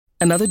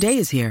Another day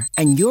is here,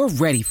 and you're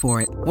ready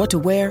for it. What to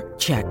wear?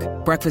 Check.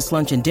 Breakfast,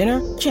 lunch, and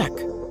dinner? Check.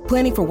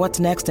 Planning for what's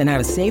next and how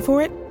to save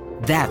for it?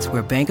 That's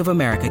where Bank of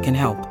America can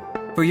help.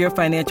 For your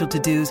financial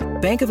to-dos,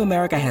 Bank of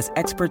America has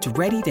experts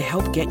ready to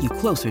help get you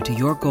closer to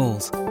your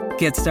goals.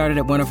 Get started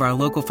at one of our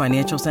local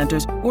financial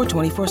centers or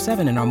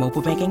 24/7 in our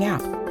mobile banking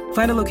app.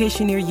 Find a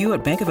location near you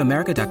at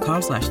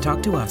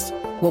bankofamerica.com/talktous.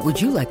 What would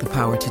you like the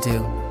power to do?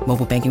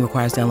 Mobile banking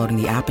requires downloading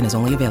the app and is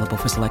only available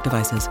for select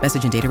devices.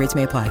 Message and data rates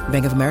may apply.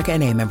 Bank of America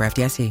N.A., member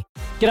FDIC.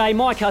 G'day,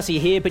 Mike Hussey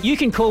here, but you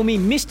can call me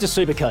Mr.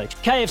 Supercoach.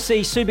 KFC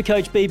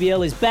Supercoach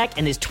BBL is back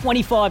and there's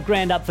 25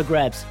 grand up for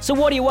grabs. So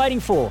what are you waiting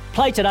for?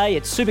 Play today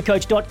at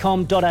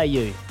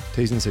supercoach.com.au.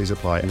 T's and C's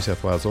apply. New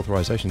South Wales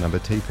authorisation number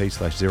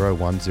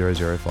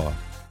TP/01005.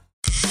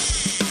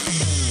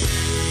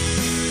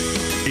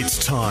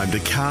 It's time to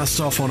cast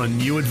off on a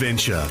new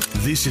adventure.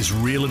 This is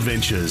Real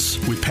Adventures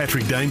with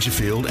Patrick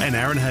Dangerfield and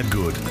Aaron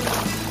Habgood.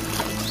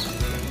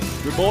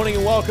 Good morning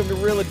and welcome to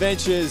Real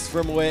Adventures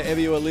from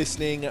wherever you are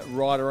listening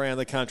right around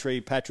the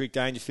country. Patrick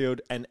Dangerfield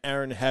and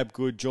Aaron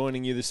Habgood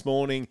joining you this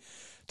morning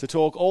to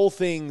talk all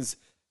things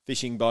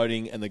fishing,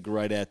 boating and the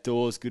great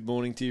outdoors. Good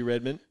morning to you,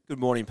 Redmond. Good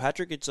morning,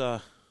 Patrick. It's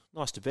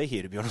nice to be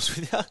here, to be honest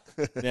with you.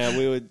 Now,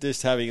 we were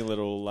just having a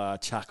little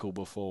chuckle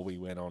before we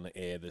went on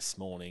air this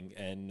morning,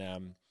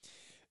 and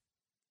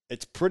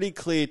it's pretty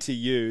clear to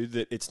you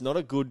that it's not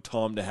a good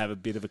time to have a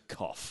bit of a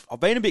cough. I've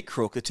been a bit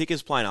crook. The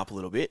ticker's playing up a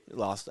little bit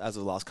as of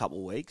the last couple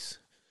of weeks.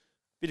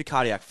 Bit of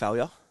cardiac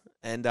failure.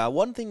 And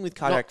one thing with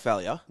cardiac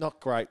failure... Not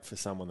great for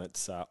someone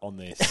that's on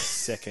their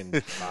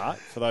second heart.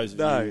 For those of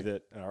you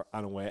that are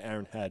unaware,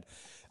 Aaron had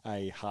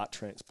a heart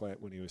transplant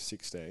when he was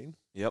 16.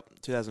 Yep,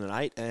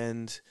 2008.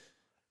 And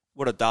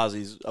what it does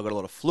is I've got a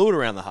lot of fluid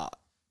around the heart.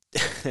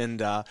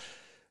 And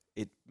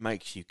it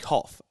makes you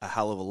cough a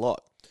hell of a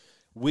lot.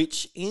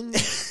 Which in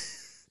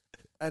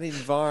an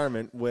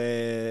environment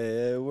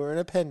where we're in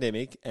a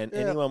pandemic and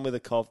anyone with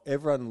a cough,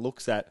 everyone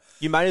looks at...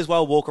 You may as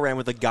well walk around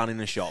with a gun in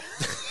a shop.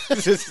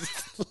 Just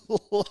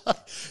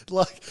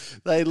like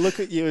they look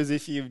at you as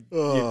if you've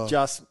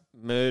just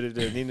murdered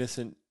an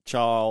innocent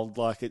child.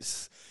 Like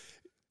it's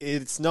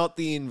not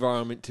the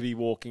environment to be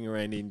walking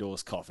around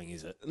indoors coughing,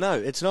 is it? No,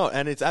 it's not,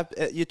 and it's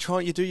you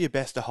do your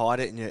best to hide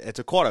it, and it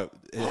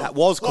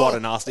was quite a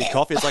nasty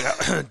cough. It's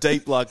like a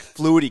deep, like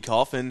fluidy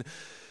cough, and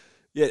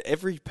yeah,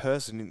 every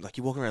person, like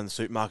you're walking around the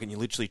supermarket, and you're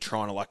literally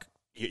trying to like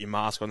get your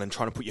mask on, and then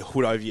trying to put your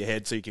hood over your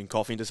head so you can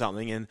cough into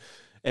something, and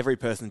every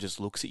person just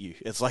looks at you.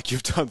 It's like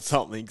you've done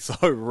something so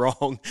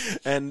wrong,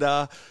 and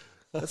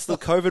that's the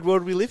COVID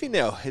world we live in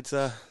now. It's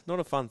not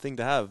a fun thing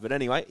to have, but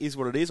anyway, is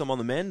what it is. I'm on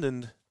the mend,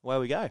 and away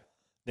we go.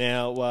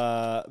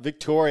 Now,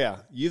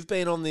 Victoria, you've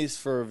been on this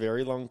for a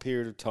very long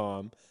period of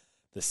time.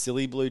 The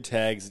silly blue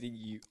tags that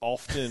you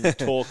often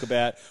talk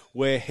about.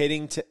 We're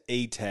heading to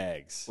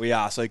E-tags. We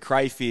are. So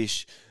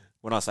crayfish,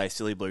 when I say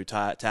silly blue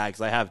tags,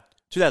 they have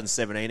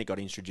 2017. It got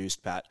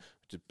introduced, Pat.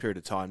 It's a period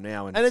of time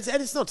now, and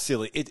it's not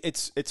silly.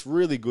 It's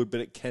really good,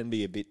 but it can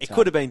be a bit. It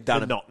could have been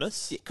done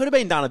monotonous. It could have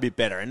been done a bit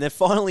better, and they've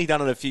finally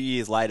done it a few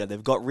years later.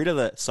 They've got rid of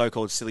the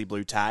so-called silly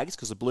blue tags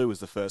because the blue was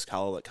the first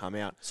colour that came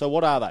out. So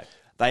what are they?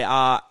 They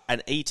are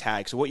an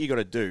E-tag. So what you got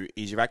to do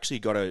is you've actually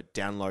got to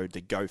download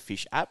the Go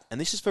Fish app,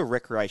 and this is for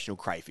recreational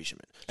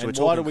crayfishermen. So we're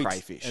talking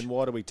crayfish. And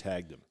why do we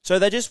tag them? So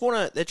they just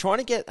they're trying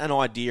to get an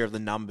idea of the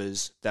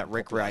numbers that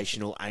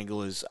recreational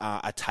anglers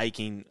are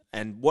taking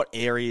and what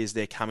areas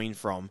they're coming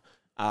from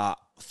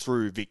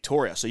through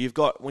Victoria. So you've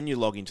got, when you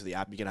log into the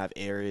app, you're going to have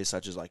areas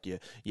such as like your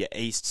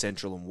east,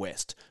 central, and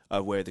west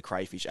of where the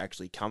crayfish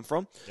actually come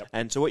from. Yep.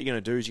 And so what you're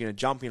going to do is you're going to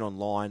jump in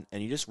online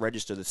and you just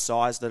register the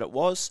size that it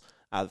was,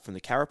 from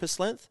the carapace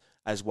length,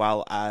 as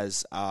well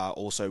as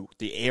also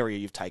the area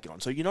you've taken on.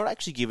 So you're not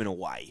actually giving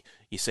away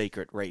your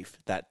secret reef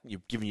that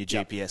you've given your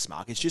GPS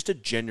mark. It's just a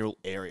general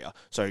area.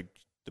 So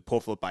the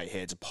Port Phillip Bay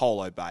Heads,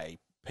 Apollo Bay,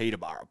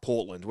 Peterborough,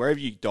 Portland,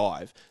 wherever you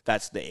dive,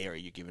 that's the area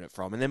you're giving it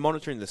from. And they're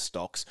monitoring the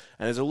stocks.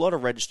 And there's a lot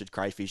of registered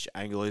crayfish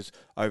anglers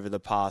over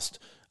the past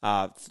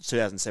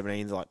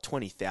 2017, like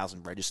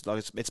 20,000 registered.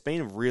 Like it's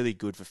been really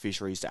good for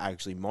fisheries to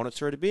actually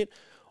monitor it a bit.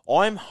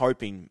 I'm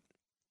hoping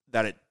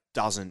that it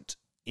doesn't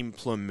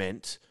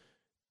implement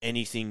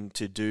anything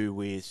to do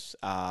with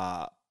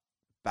bag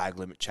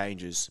limit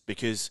changes,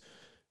 because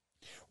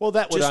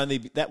that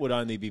would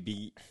only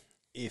be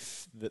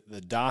if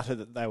the data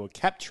that they were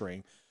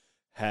capturing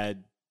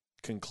had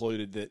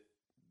concluded that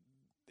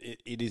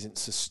it isn't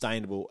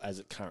sustainable as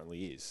it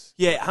currently is.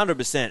 Yeah,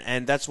 100%.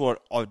 And that's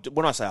what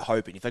when I say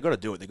hoping, if they've got to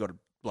do it, they've got to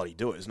bloody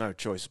do it. There's no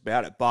choice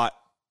about it. But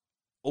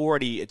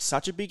already it's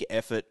such a big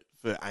effort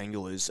for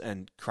anglers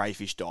and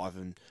crayfish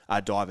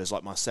divers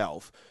like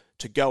myself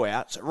to go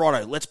out. So,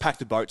 righto, let's pack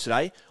the boat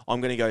today. I'm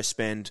going to go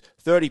spend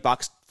 $30,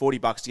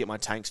 $40 to get my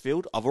tanks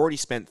filled. I've already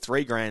spent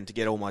 $3,000 to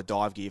get all my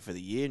dive gear for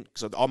the year.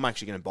 So I'm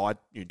actually going to buy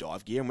new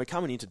dive gear, and we're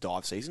coming into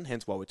dive season,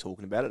 hence why we're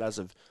talking about it. As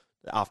of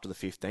after the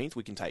 15th,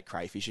 we can take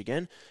crayfish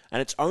again.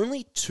 And it's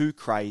only 2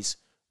 crays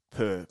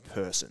per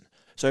person.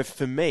 So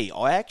for me,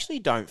 I actually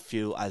don't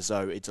feel as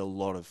though it's a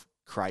lot of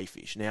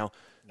crayfish. Now,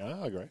 no,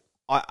 I agree.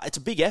 it's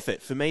a big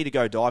effort for me to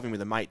go diving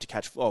with a mate to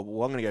catch. Oh,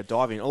 well, I'm going to go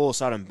diving. All of a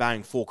sudden,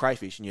 bang, 4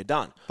 crayfish, and you're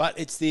done. But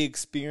it's the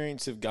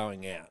experience of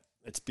going out.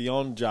 It's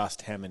beyond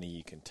just how many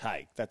you can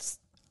take. That's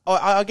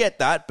I get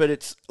that, but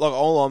it's like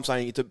all I'm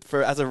saying.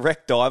 As a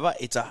wreck diver,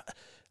 it's a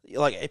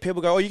like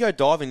people go, oh, you go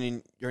diving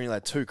and you're only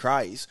allowed 2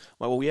 crays.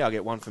 Like, well, yeah, I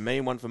get one for me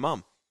and one for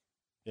mum.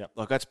 Yeah,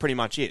 like that's pretty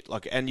much it.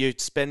 Like, and you're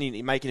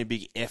making a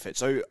big effort.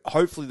 So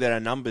hopefully that our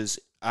numbers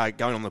are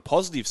going on the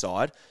positive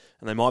side,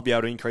 and they might be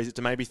able to increase it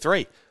to maybe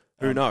 3.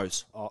 Who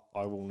knows?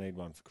 I will need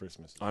one for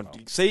Christmas.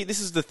 See, this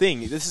is the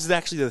thing. This is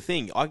actually the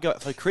thing. I go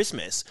for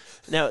Christmas.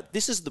 Now,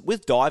 this is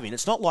with diving.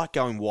 It's not like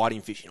going whiting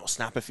fishing or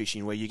snapper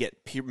fishing where you get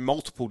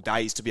multiple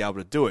days to be able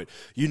to do it.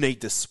 You need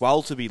the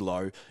swell to be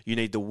low. You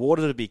need the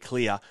water to be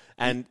clear,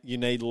 and you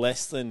need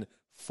less than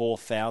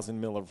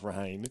 4,000 mil of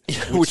rain,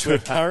 which we're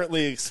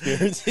currently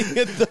experiencing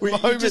at the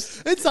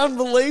moment. It's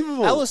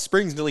unbelievable. Alice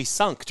Springs nearly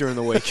sunk during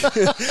the week,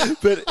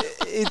 but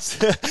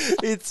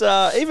it's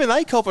even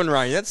they copping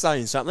rain. That's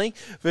saying something.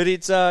 But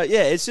it's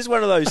just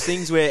one of those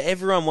things where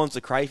everyone wants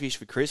a crayfish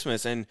for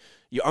Christmas, and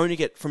you only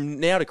get from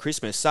now to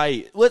Christmas.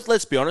 Say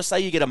let's be honest.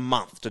 Say you get a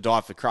month to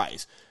dive for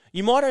crays.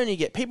 You might only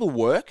get people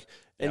work,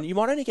 and you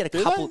might only get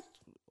a couple.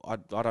 I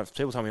don't.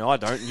 People tell me I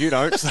don't. You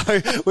don't.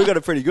 So we got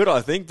it pretty good,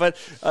 I think. But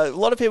a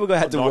lot of people go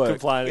out to work.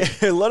 Complaining.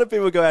 A lot of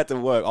people go out to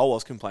work. I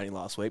was complaining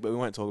last week, but we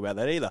won't talk about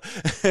that either.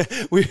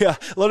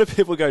 A lot of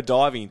people go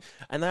diving,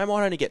 and they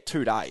might only get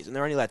 2 days, and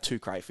they're only allowed 2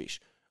 crayfish,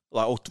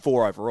 or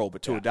 4 overall,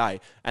 but 2 a day.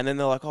 And then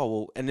they're like, oh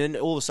well. And then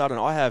all of a sudden,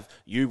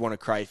 you want a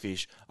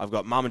crayfish. I've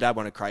got mum and dad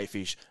want a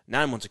crayfish.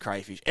 Nan wants a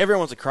crayfish. Everyone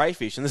wants a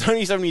crayfish, and there's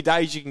only so many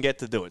days you can get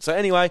to do it. So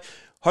anyway,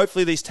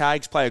 hopefully these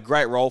tags play a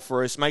great role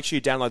for us. Make sure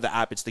you download the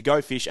app. It's the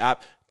Go Fish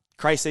app.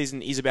 Cray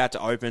season is about to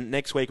open.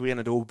 Next week, we're going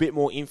to do a bit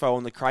more info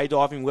on the cray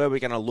diving, where we're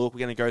going to look. We're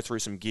going to go through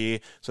some gear.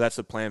 So that's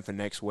the plan for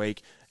next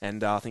week.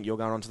 And I think you're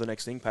going on to the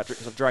next thing, Patrick,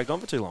 because I've dragged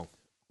on for too long.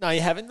 No, you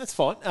haven't. That's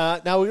fine.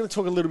 Now we're going to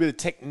talk a little bit of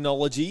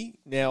technology.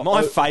 Now,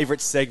 my favourite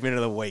segment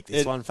of the week,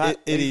 this one, Pat.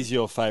 It is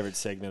your favourite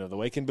segment of the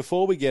week. And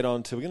before we get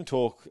on to, we're going to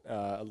talk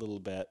a little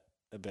bit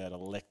about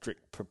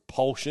electric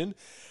propulsion.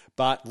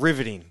 But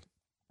Rivian.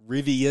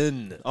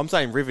 I'm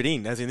saying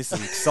riveting, as in this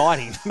is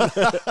exciting.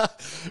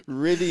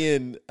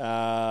 Rivian,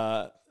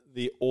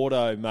 the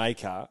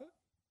automaker,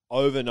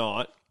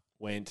 overnight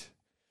went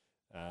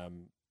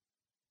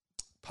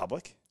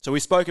public. So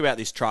we spoke about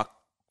this truck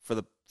for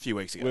the few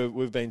weeks ago.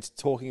 We've been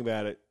talking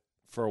about it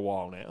for a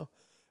while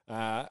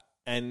now,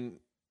 and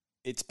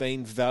it's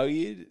been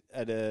valued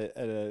at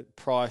a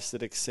price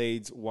that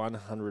exceeds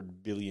 $100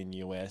 billion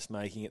US,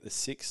 making it the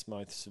 6th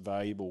most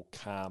valuable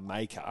car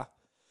maker,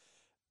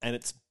 and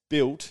it's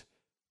built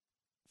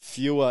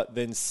fewer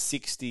than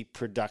 60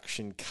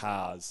 production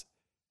cars.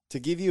 To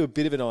give you a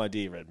bit of an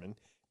idea, Redmond,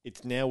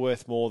 it's now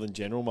worth more than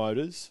General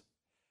Motors,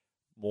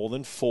 more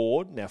than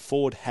Ford. Now,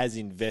 Ford has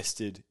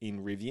invested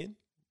in Rivian.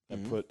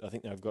 I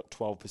think they've got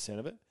 12%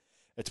 of it.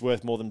 It's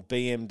worth more than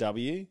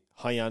BMW,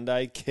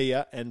 Hyundai,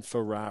 Kia, and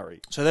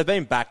Ferrari. So they've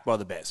been backed by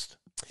the best.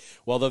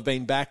 Well, they've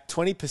been backed.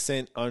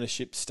 20%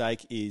 ownership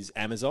stake is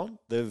Amazon.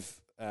 They've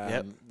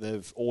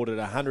ordered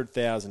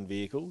 100,000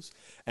 vehicles,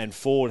 and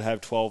Ford have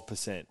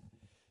 12%.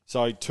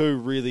 So 2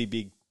 really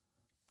big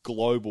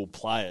global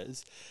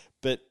players.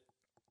 But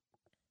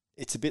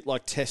it's a bit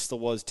like Tesla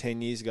was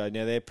 10 years ago.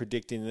 Now they're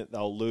predicting that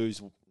they'll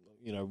lose,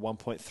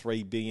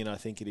 $1.3 billion, I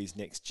think it is,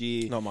 next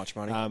year. Not much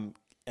money.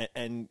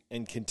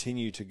 And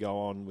continue to go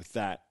on with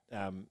that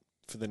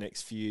for the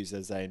next few years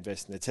as they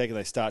invest in the tech and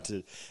they start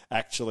to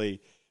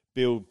actually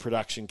build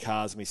production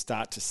cars, and we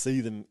start to see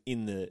them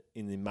in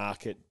the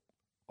market,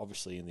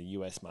 obviously in the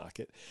US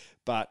market.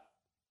 But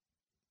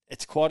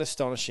it's quite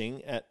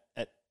astonishing at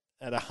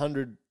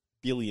 100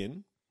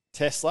 billion.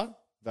 Tesla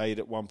valued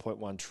at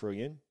 1.1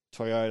 trillion.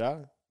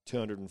 Toyota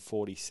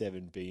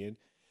 247 billion.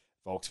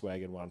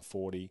 Volkswagen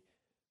 140.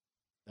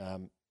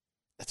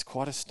 It's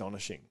quite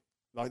astonishing.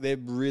 Like, they're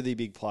really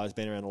big players,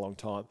 been around a long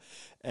time,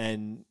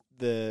 and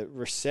the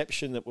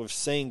reception that we've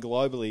seen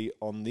globally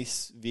on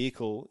this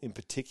vehicle in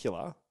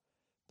particular,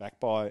 backed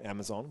by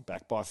Amazon,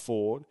 backed by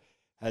Ford,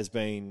 has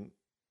been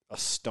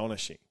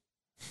astonishing.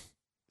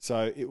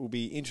 So it will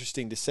be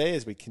interesting to see,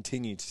 as we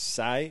continue to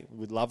say.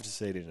 We'd love to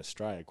see it in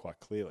Australia, quite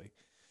clearly.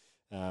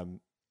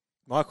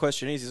 My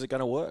question is it going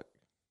to work?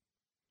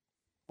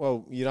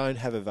 Well, you don't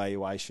have a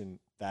valuation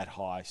that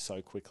high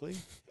so quickly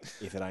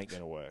if it ain't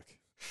going to work.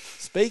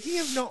 Speaking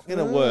of not going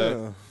to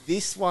work,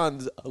 this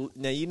one's...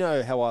 Now, you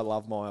know how I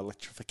love my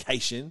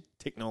electrification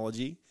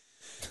technology.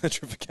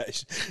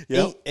 Electrification.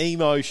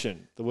 eMotion,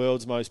 the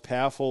world's most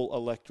powerful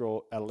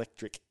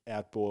electric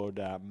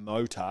outboard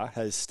motor,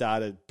 has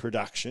started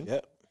production.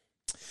 Yep.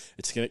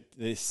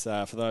 It's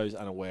for those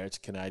unaware, it's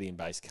a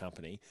Canadian-based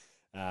company,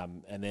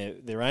 and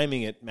they're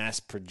aiming at mass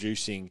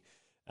producing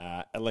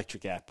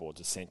electric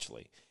outboards,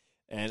 essentially.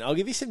 And I'll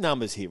give you some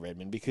numbers here,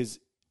 Redmond, because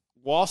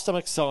whilst I'm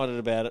excited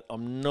about it,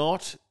 I'm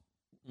not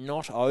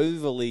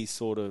overly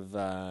sort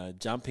of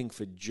jumping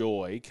for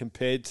joy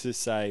compared to,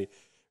 say,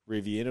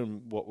 Rivian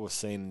and what we're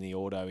seeing in the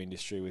auto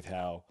industry with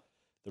how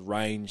the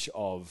range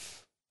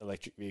of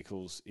electric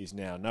vehicles is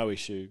now no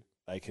issue.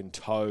 They can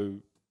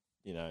tow,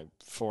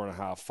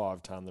 4.5,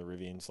 5 ton the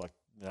Rivians, like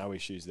no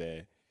issues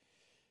there.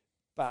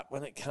 But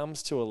when it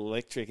comes to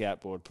electric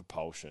outboard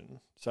propulsion,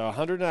 so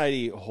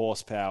 180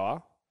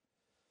 horsepower,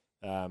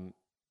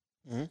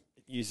 it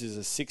uses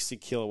a 60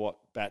 kilowatt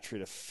battery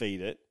to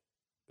feed it.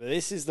 But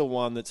this is the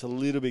one that's a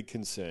little bit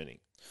concerning.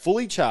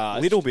 Fully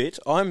charged. Little bit.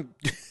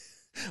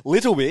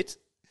 Little bit.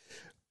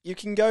 You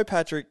can go,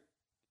 Patrick,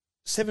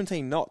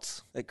 17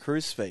 knots at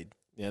cruise speed.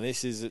 Now,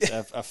 this is a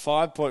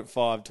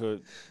 5.5 to a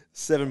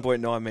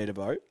 7.9 metre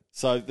boat.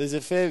 So there's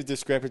a fair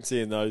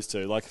discrepancy in those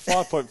two. Like a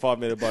 5.5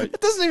 metre boat,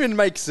 It doesn't even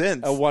make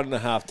sense. a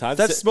 1.5 ton.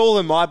 That's smaller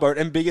than my boat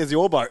and big as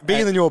your boat.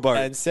 Bigger than your boat.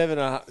 And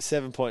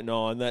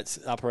 7.9, that's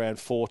up around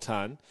 4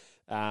 ton.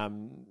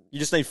 You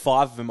just need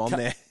 5 of them on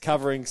there.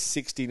 Covering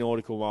 60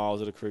 nautical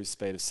miles at a cruise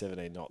speed of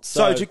 17 knots.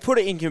 So to put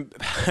it in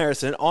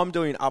comparison, I'm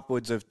doing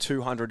upwards of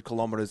 200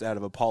 kilometres out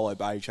of Apollo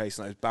Bay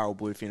chasing those barrel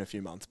bluefin a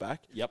few months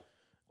back. Yep.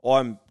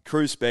 I'm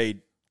cruise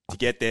speed to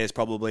get there is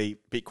probably a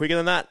bit quicker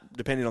than that,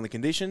 depending on the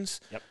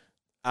conditions. Yep.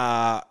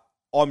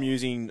 I'm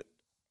using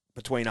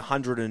between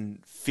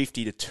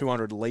 150 to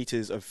 200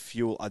 litres of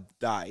fuel a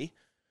day,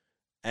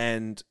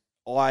 and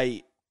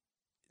I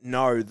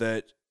know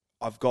that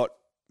I've got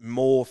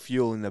more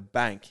fuel in the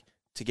bank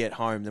to get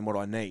home than what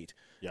I need.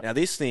 Yep. Now,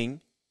 this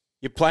thing,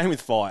 you're playing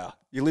with fire.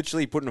 You're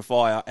literally putting a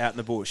fire out in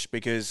the bush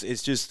because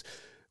it's just,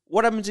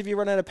 what happens if you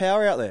run out of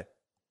power out there?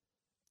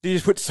 Do you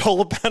just put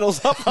solar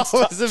panels up and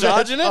start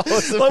charging it?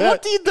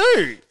 What do you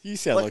do? You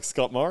sound like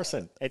Scott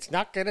Morrison. It's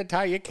not going to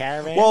tow your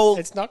caravan. Well,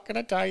 it's not going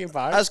to tow your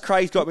boat. As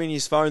Craig's got me in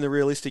his phone, the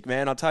realistic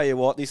man, I'll tell you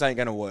what, this ain't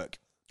going to work.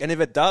 And if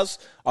it does,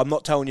 I'm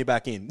not towing you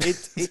back in.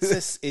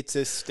 It's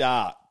a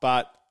start,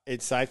 but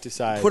it's safe to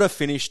say... Put a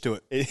finish to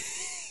it.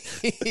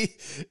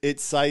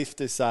 It's safe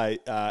to say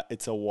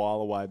it's a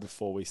while away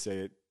before we see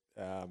it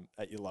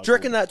at your local...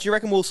 Do you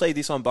reckon we'll see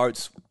this on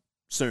boats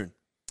soon?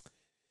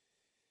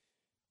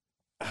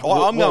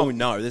 Well, going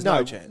no. There's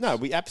no chance. No,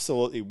 we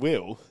absolutely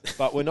will,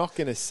 but we're not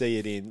going to see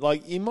it in...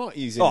 Like, you might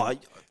use it...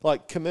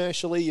 Like,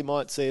 commercially, you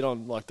might see it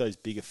on, like, those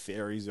bigger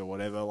ferries or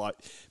whatever,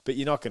 but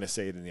you're not going to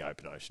see it in the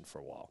open ocean for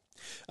a while.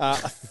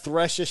 A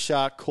thresher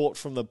shark caught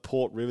from the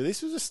Port River.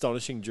 This was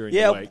astonishing during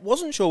the week. I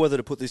wasn't sure whether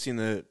to put this in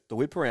the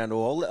whip around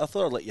or I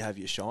thought I'd let you have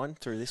your shine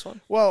through this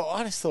one. Well,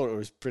 I just thought it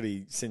was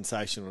pretty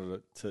sensational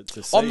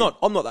to see. I'm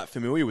not that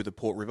familiar with the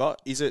Port River.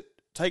 Is it...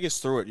 Take us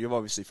through it. You're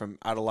obviously from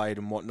Adelaide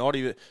and whatnot.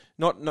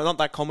 Not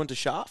that common for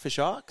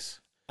sharks?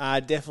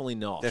 Definitely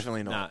not.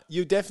 Definitely not. Nah.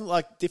 You definitely,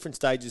 like, different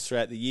stages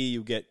throughout the year,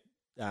 you'll get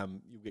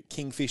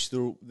kingfish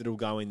that'll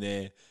go in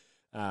there.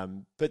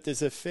 But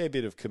there's a fair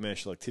bit of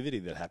commercial activity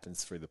that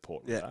happens through the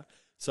Port River.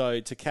 So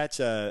to catch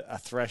a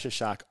thresher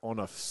shark on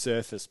a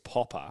surface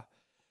popper,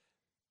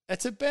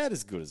 it's about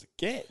as good as it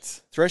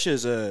gets.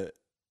 Threshers are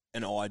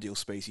an ideal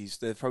species.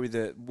 They're probably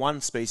the one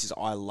species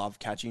I love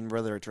catching,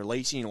 whether it's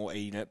releasing or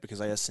eating it, because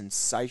they are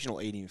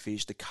sensational eating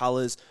fish. The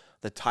colours,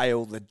 the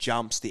tail, the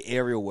jumps, the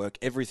aerial work,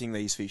 everything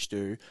these fish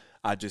do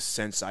are just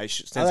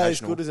sensational. Are they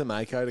as good as a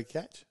mako to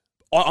catch?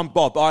 I'm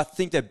Bob. I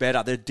think they're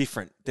better. They're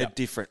different. They're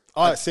different.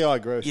 I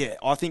agree with you. Yeah,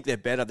 I think they're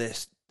better.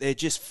 They're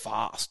just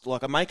fast.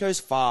 Like, a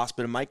mako's fast,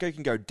 but a mako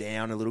can go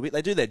down a little bit.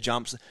 They do their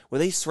jumps. Where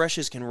these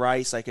threshers can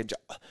race, they can...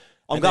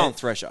 I'm going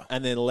thresher.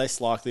 And they're less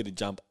likely to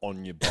jump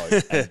on your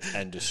boat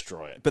and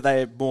destroy it. But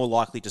they're more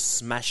likely to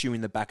smash you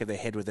in the back of their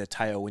head with their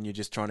tail when you're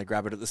just trying to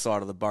grab it at the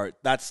side of the boat.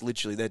 That's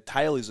literally, their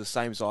tail is the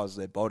same size as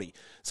their body.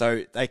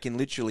 So they can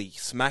literally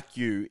smack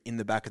you in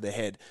the back of the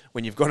head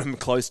when you've got them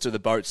close to the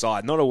boat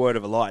side. Not a word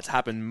of a lie. It's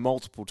happened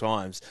multiple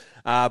times.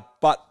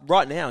 But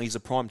right now is a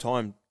prime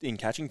time in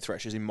catching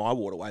threshers in my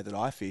waterway that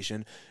I fish.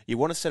 And you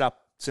want to set up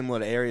similar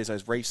to areas,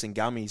 those reefs and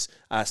gummies,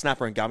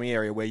 snapper and gummy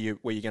area where you're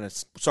going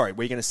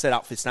to set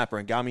up for snapper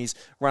and gummies,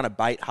 run a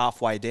bait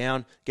halfway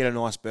down, get a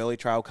nice burley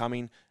trail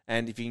coming,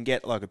 and if you can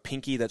get like a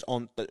pinky that's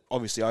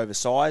obviously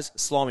oversized,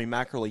 slimy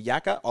mackerel or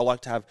yakka, I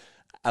like to have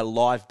a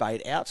live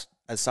bait out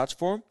as such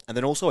for them, and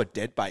then also a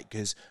dead bait,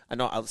 because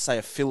I'll say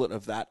a fillet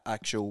of that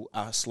actual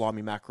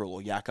slimy mackerel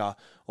or yakka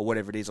or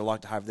whatever it is. I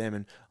like to have them,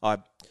 and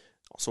I'll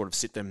sort of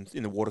sit them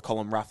in the water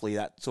column roughly.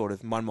 That sort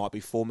of, one might be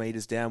 4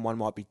 metres down, one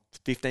might be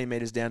 15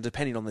 metres down,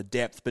 depending on the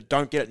depth, but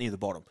don't get it near the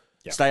bottom.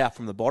 Yep. Stay up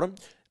from the bottom.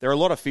 There are a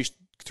lot of fish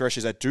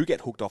threshers that do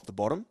get hooked off the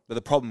bottom, but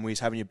the problem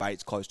is having your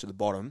baits close to the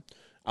bottom.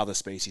 Other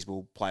species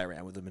will play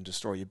around with them and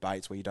destroy your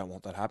baits where you don't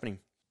want that happening.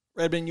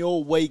 Redman,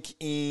 your week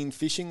in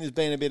fishing, there's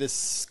been a bit of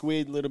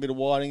squid, a little bit of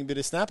whiting, a bit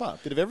of snapper, a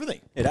bit of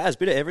everything. It has, a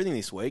bit of everything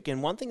this week.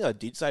 And one thing I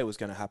did say was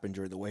going to happen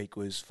during the week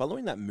was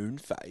following that moon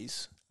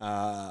phase,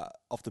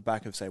 off the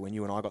back of, say, when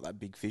you and I got that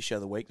big fish the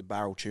other week, the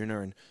barrel tuna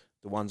and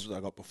the ones that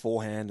I got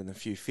beforehand and a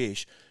few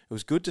fish, it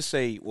was good to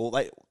see, well,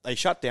 they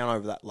shut down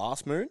over that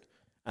last moon,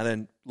 and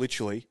then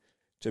literally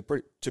to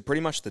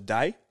pretty much the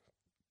day,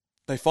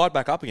 they fired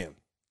back up again.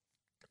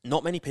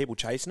 Not many people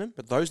chasing them,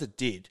 but those that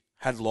did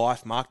had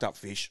live marked up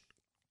fish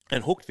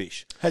and hooked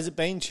fish. Has it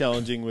been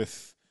challenging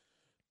with,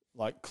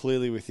 like,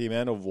 clearly with the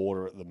amount of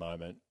water at the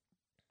moment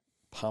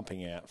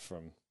pumping out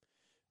from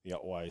the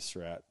Otways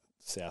throughout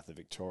south of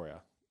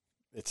Victoria?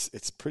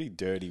 It's pretty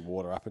dirty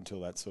water up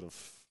until that sort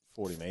of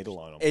 40-metre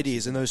line. It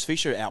is, and those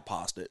fish are out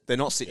past it. They're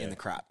not sitting in the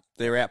crap.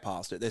 They're out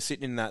past it. They're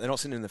sitting in that. They're not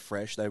sitting in the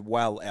fresh. They're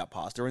well out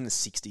past. They're in the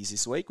 60s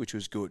this week, which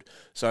was good.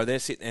 So they're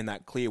sitting in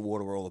that clear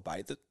water where all the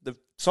bait. The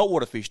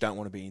saltwater fish don't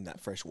want to be in that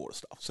freshwater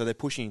stuff. So they're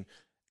pushing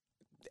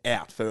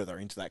out further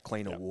into that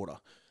cleaner water.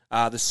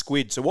 The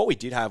squid. So what we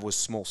did have was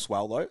small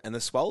swell though, and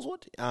the swell's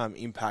what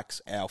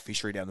impacts our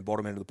fishery down the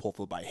bottom end of the Port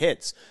Phillip Bay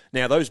heads.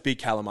 Now those big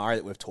calamari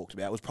that we've talked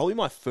about was probably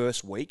my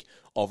first week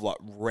of like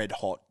red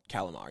hot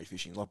calamari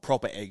fishing, like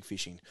proper egg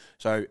fishing.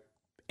 So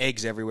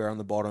eggs everywhere on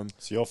the bottom.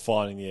 So you're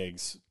finding the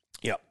eggs.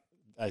 Yep.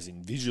 As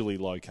in visually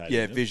located.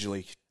 Yeah,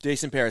 visually.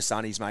 Decent pair of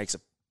sunnies makes a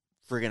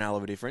friggin' hell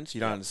of a difference.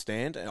 You don't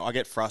understand. And I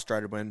get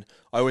frustrated when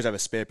I always have a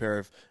spare pair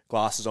of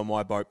glasses on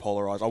my boat,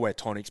 polarized. I wear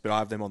tonics, but I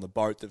have them on the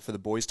boat for the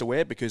boys to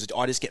wear because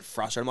I just get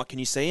frustrated. I'm like, can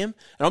you see them?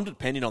 And I'm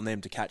depending on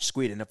them to catch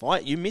squid. And if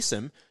you miss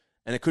them,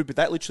 and it could be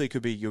that literally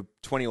could be your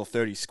 20 or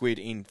 30 squid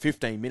in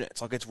 15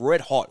 minutes. Like it's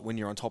red hot when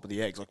you're on top of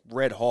the eggs, like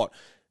red hot.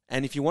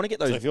 And if you want to get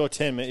those, so if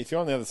you're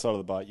on the other side of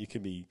the boat, you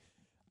could be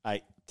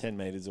 8-10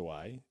 meters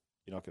away.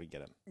 You're not going to get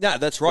them. No,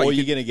 that's right. Or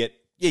you're going to get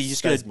you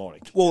just get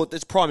spasmodic. Well,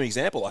 it's a prime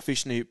example. I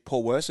fished near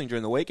Paul Worsling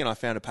during the week and I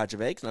found a patch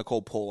of eggs and I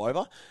called Paul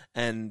over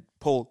and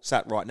Paul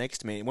sat right next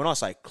to me. And when I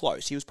say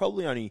close, he was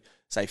probably only,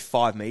 say,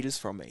 5 meters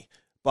from me.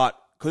 But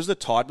because the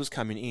tide was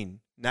coming in,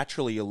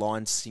 naturally your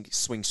lines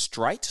swing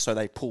straight, so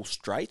they pull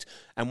straight.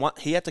 And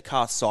he had to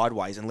cast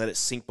sideways and let it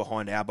sink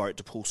behind our boat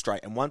to pull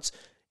straight. And once...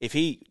 If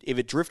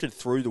it drifted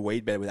through the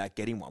weed bed without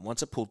getting one,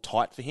 once it pulled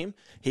tight for him,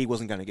 he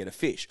wasn't going to get a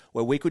fish.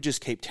 Where we could just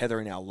keep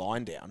tethering our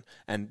line down,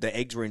 and the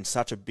eggs were in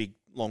such a big,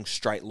 long,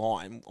 straight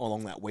line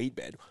along that weed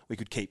bed, we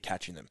could keep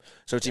catching them.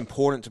 So it's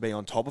important to be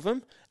on top of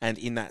them and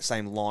in that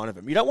same line of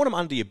them. You don't want them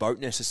under your boat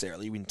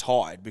necessarily in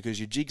tide because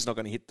your jig's not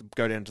going to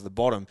go down to the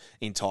bottom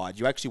in tide.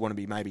 You actually want to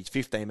be maybe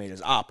 15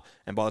 metres up,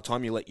 and by the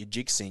time you let your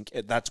jig sink,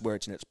 that's where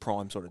it's in its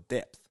prime sort of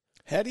depth.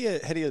 How do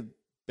you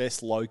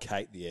best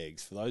locate the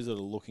eggs for those that are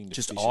looking to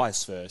just fish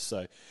eyes first?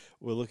 So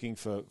we're looking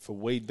for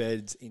weed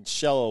beds in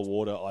shallow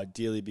water,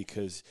 ideally,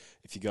 because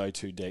if you go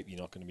too deep, you're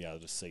not going to be able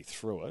to see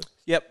through it.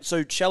 Yep.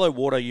 So shallow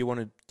water,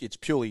 it's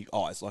purely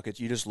eyes, like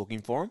you're just looking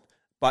for them.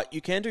 But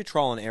you can do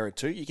trial and error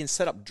too. You can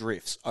set up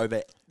drifts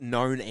over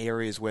known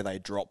areas where they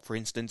drop. For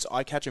instance,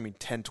 I catch them in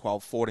 10,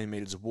 12, 14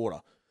 metres of water.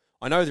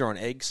 I know they're on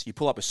eggs. You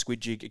pull up a squid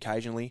jig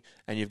occasionally,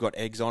 and you've got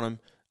eggs on them.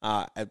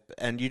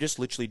 And you're just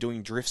literally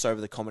doing drifts over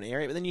the common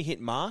area, but then you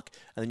hit mark,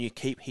 and then you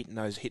keep hitting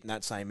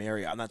that same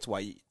area, and that's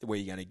where you're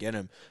going to get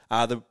them.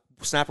 The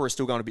snapper is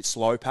still going a bit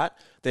slow, Pat.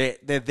 They're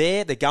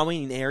there, they're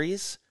going in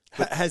areas.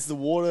 Has the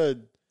water...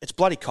 It's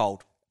bloody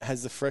cold.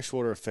 Has the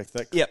freshwater affect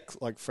that? Yep.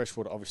 Like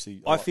freshwater,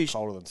 obviously,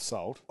 colder than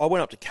salt. I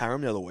went up to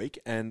Carrum the other week,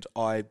 and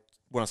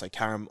when I say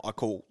Carrum, I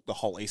call the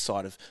whole east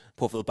side of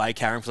Port Phillip Bay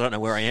Carrum, because I don't know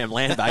where I am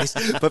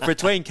land-based. But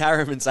between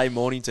Carrum and, say,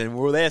 Mornington, we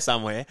were there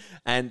somewhere.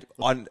 And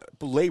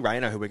Lee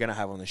Rayner, who we're going to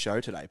have on the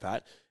show today,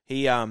 Pat,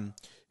 he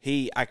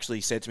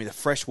actually said to me, the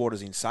fresh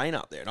water's insane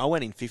up there. And I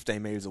went in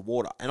 15 metres of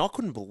water, and I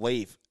couldn't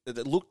believe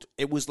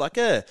it was like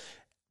a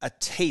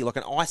tea, like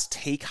an iced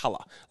tea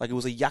colour. Like it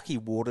was a yucky,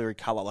 watery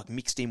colour, like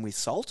mixed in with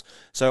salt.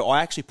 So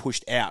I actually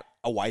pushed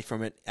away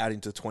from it out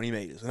into 20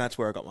 metres, and that's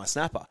where I got my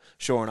snapper.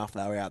 Sure enough,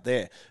 they were out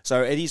there.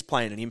 So it is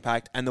playing an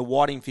impact, and the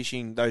whiting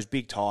fishing, those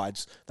big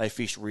tides, they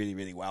fish really,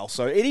 really well.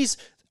 So it is,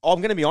 I'm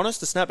going to be honest,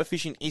 the snapper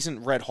fishing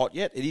isn't red hot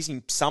yet. It is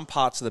in some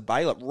parts of the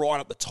bay, like right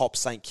up the top,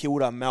 St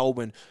Kilda,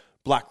 Melbourne,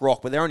 Black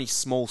Rock, but they're only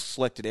small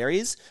selected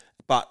areas.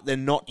 But they're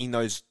not in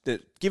those.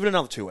 Give it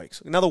another 2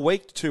 weeks. Another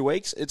week to 2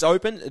 weeks. It's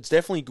open. It's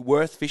definitely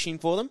worth fishing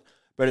for them,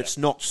 but it's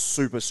not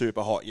super,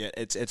 super hot yet.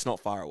 It's not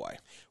far away.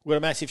 We've got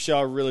a massive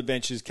show of Real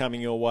Adventures coming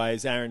your way.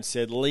 As Aaron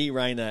said, Lee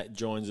Rayner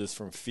joins us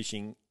from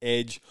Fishing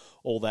Edge.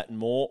 All that and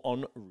more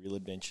on Real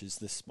Adventures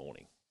this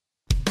morning.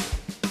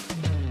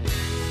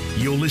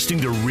 You're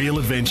listening to Real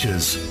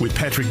Adventures with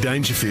Patrick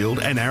Dangerfield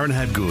and Aaron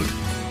Habgood.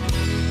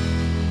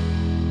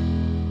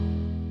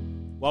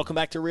 Welcome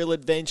back to Real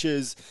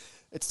Adventures.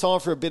 It's time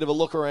for a bit of a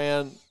look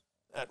around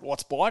at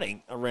what's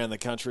biting around the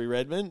country,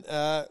 Redmond.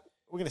 We're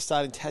going to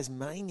start in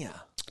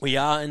Tasmania. We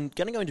are, and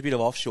going to go into a bit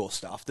of offshore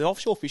stuff. The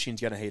offshore fishing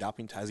is going to heat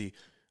up in Tassie.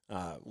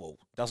 Well,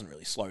 it doesn't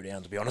really slow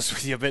down, to be honest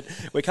with you, but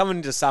we're coming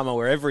into summer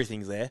where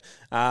everything's there.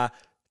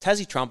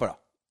 Tassie trumpeter.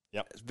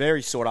 Yep. It's a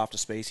very sought-after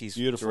species.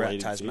 Beautiful throughout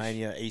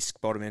Tasmania, fish.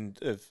 east bottom end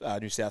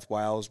of New South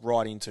Wales,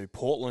 right into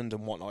Portland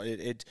and whatnot.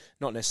 It's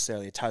not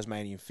necessarily a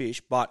Tasmanian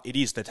fish, but it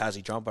is the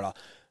Tassie trumpeter.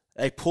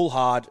 They pull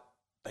hard.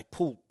 They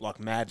pull like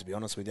mad, to be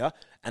honest with you,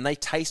 and they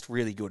taste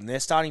really good. And they're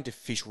starting to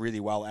fish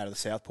really well out of the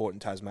Southport in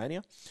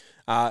Tasmania.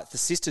 The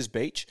Sisters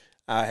Beach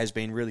has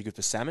been really good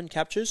for salmon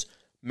captures.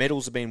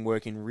 Metals have been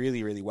working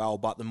really, really well,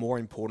 but the more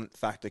important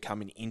factor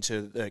coming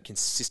into the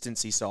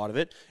consistency side of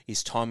it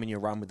is timing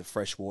your run with the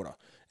fresh water.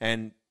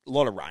 And a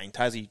lot of rain.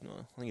 Tassie,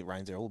 I think it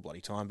rains there all the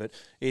bloody time, but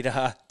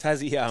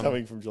Tassie...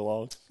 Coming from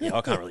Geelong. Yeah,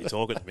 I can't really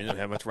talk at the minute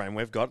how much rain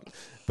we've got.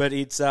 But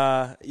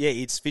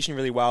it's fishing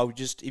really well.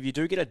 Just if you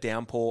do get a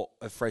downpour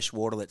of fresh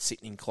water that's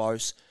sitting in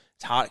close,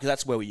 it's hard because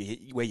that's where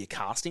you're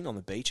casting on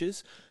the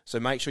beaches. So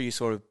make sure you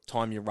sort of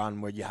time your run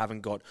where you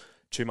haven't got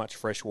too much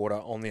fresh water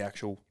on the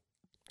actual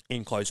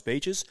in close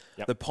beaches.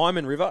 Yep. The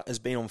Pyman River has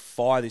been on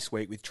fire this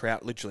week with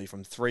trout literally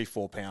from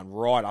 3-4 pound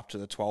right up to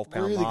the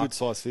 12-pound Really mark. good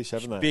sized fish,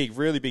 haven't they? Big,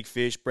 really big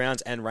fish,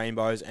 browns and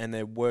rainbows, and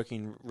they're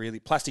working really.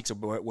 Plastics are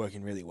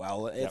working really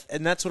well,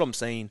 and that's what I'm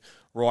seeing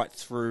right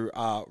through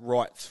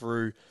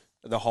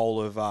the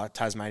whole of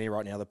Tasmania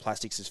right now. The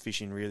plastics is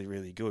fishing really,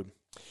 really good.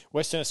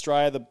 Western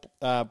Australia,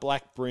 the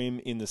black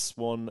bream in the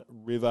Swan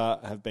River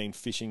have been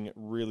fishing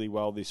really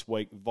well this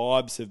week.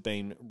 Vibes have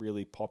been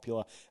really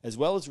popular, as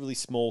well as really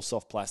small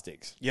soft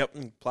plastics. Yep,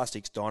 and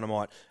plastics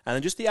dynamite. And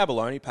then just the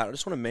abalone, Pat, I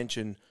just want to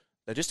mention,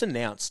 they just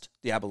announced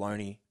the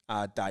abalone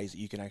days that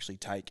you can actually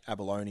take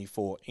abalone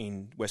for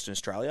in Western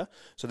Australia.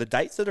 So the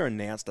dates that are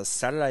announced are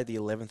Saturday the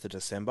 11th of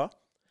December,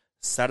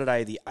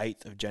 Saturday the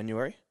 8th of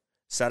January,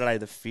 Saturday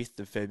the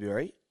 5th of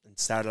February, and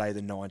Saturday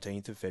the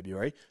 19th of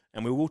February.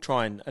 And we will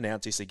try and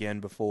announce this again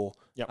before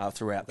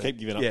throughout. Keep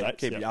giving updates.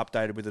 Keep you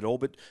updated with it all.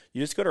 But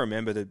you just got to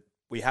remember that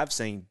we have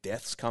seen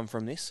deaths come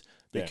from this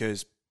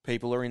because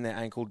people are in their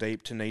ankle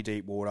deep to knee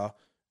deep water.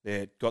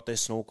 They've got their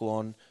snorkel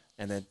on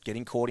and they're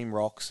getting caught in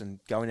rocks and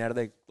going out of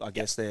their,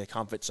 their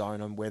comfort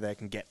zone and where they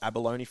can get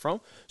abalone from.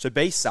 So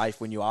be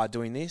safe when you are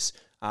doing this.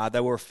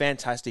 They were a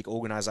fantastic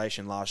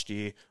organisation last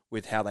year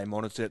with how they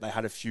monitored it. They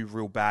had a few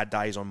real bad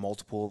days on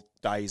multiple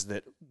days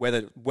that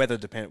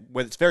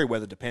it's very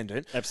weather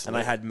dependent. Absolutely.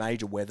 And they had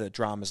major weather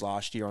dramas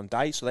last year on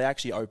days. So they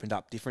actually opened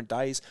up different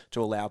days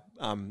to allow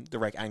the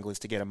rec anglers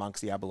to get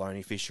amongst the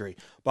abalone fishery.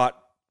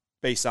 But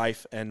be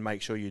safe and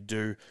make sure you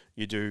do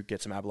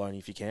get some abalone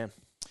if you can.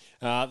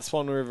 The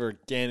Swan River,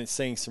 again, it's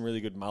seeing some really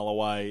good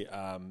mulloway.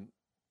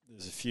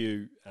 There's a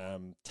few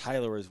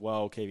tailor as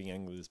well, keeping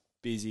anglers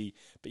busy,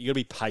 but you got to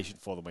be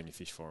patient for them when you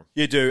fish for them.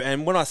 You do,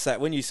 and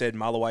when you said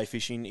mulloway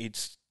fishing,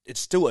 it's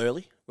still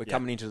early. We're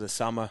coming into the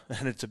summer,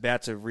 and it's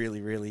about to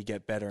really, really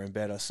get better and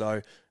better.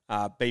 So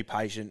be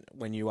patient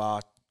when you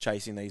are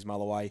chasing these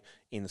mulloway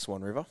in the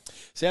Swan River.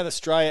 South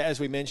Australia, as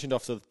we mentioned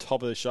off the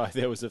top of the show,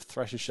 there was a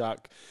thresher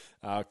shark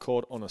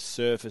caught on a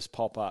surface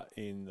popper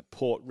in the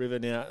Port River.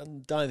 Now, I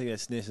don't think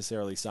that's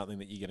necessarily something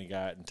that you're going to go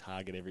out and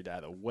target every day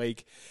of the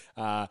week.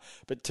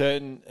 But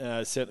Turton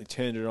certainly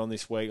turned it on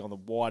this week on the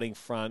whiting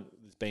front.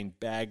 There's been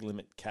bag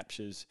limit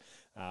captures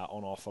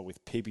on offer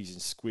with pippies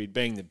and squid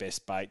being the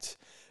best baits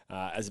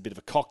as a bit of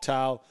a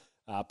cocktail.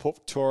 Port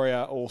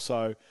Victoria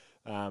also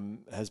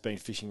has been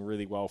fishing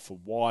really well for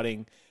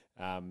whiting.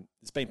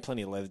 There's been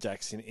plenty of leather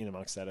jackets in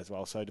amongst that as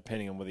well. So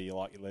depending on whether you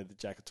like your leather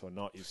jackets or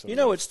not, it's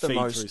the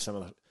most through some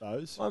of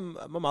those.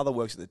 My mother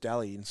works at the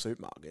deli in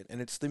supermarket, and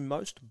it's the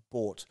most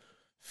bought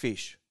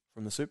fish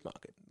from the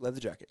supermarket. Leather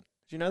jacket.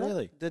 Did you know that?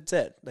 Really? That's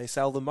it. They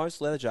sell the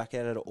most leather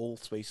jacket out of all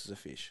species of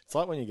fish. It's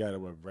like when you go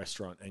to a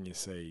restaurant and you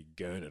see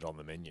gurnet on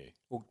the menu.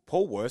 Well,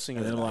 Paul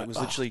Worsinger was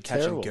literally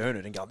catching terrible.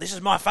 gurnet and going, "This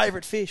is my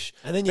favourite fish,"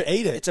 and then you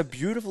eat it. It's a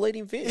beautiful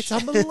eating fish. It's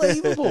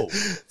unbelievable.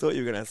 Thought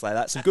you were going to say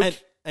that. Some good.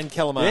 And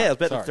calamari. Yeah, I was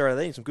about to throw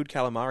that in. Some good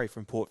calamari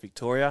from Port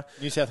Victoria.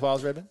 New South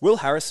Wales, Redmond? Will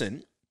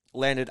Harrison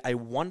landed a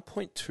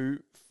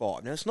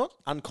 1.25. Now, it's not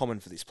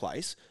uncommon for this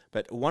place,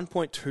 but a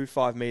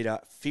 1.25 metre,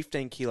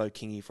 15 kilo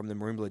kingy from the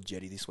Maroomba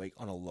jetty this week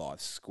on a live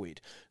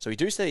squid. So we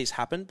do see this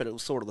happen, but it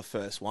was sort of the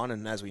first one,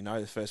 and as we know,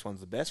 the first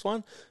one's the best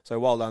one. So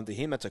well done to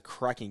him. That's a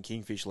cracking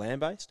kingfish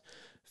land-based.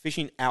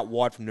 Fishing out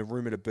wide from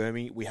Narooma to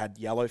Burmie, we had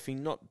yellowfin,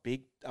 not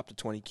big, up to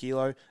 20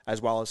 kilo,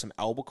 as well as some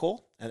albacore.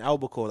 And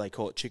albacore, they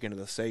call it chicken of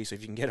the sea, so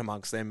if you can get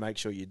amongst them, make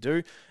sure you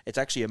do. It's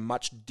actually a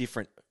much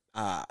different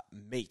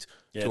meat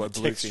to a the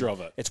bluefin. texture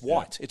of it. It's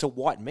white. It's a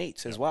white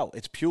meat as well.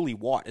 It's purely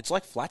white. It's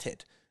like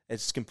flathead.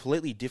 It's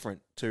completely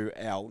different to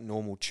our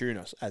normal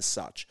tuna as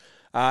such.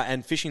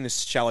 And fishing the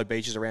shallow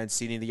beaches around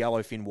Sydney, the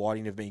yellowfin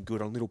whiting have been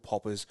good on little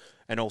poppers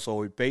and also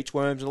with beach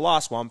worms. And the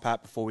last one,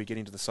 Pat, before we get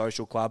into the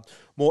social club,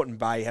 Moreton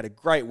Bay had a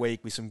great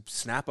week with some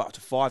snapper up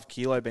to 5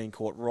 kilo being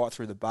caught right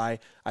through the bay,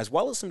 as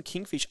well as some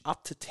kingfish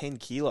up to 10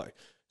 kilo.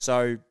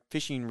 So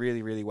fishing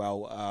really, really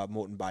well,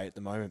 Moreton Bay at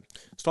the moment.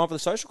 It's time for the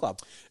social club.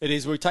 It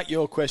is. We take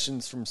your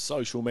questions from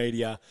social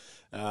media.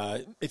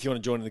 If you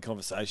want to join in the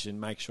conversation,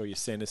 make sure you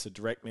send us a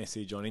direct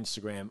message on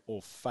Instagram or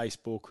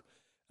Facebook,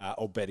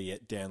 or better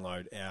yet,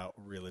 download our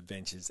Real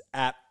Adventures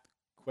app.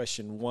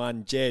 Question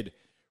 1, Jed.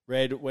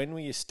 Red, when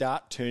will you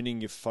start turning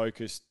your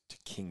focus to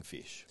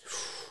kingfish?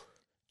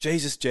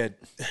 Jesus, Jed.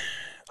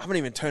 I haven't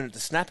even turned it to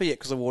snapper yet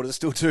because the water's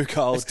still too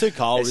cold. It's too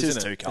cold, it's isn't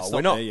just it? too cold. It's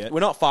We're not there yet. We're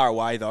not far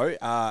away, though.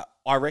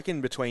 I reckon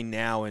between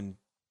now and...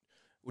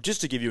 Well, just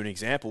to give you an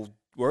example,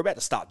 we're about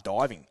to start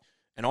diving,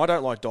 and I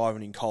don't like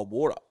diving in cold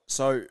water.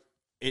 So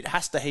it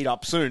has to heat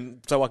up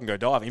soon so I can go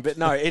diving. But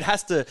no, it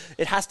has to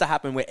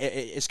happen where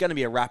it's going to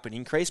be a rapid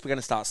increase. We're going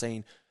to start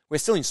seeing... We're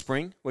still in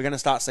spring. We're going to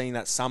start seeing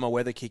that summer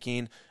weather kick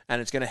in,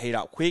 and it's going to heat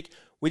up quick.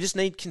 We just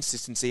need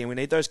consistency, and we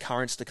need those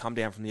currents to come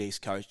down from the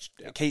East Coast.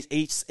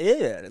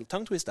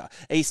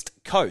 East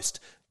Coast,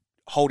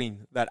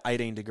 holding that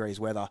 18 degrees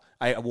water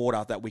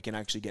that we can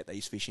actually get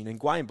these fish in. And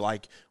Gwayne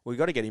Blake, we've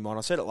got to get him on.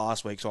 I said it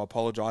last week, so I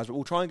apologise, but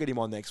we'll try and get him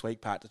on next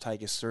week, Pat, to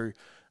take us through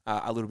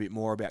a little bit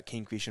more about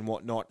kingfish and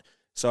whatnot.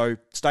 So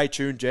stay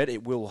tuned, Jed.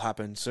 It will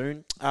happen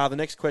soon. The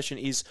next question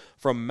is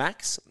from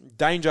Max.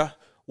 Danger.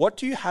 What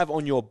do you have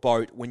on your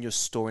boat when you're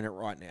storing it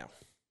right now?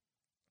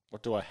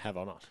 What do I have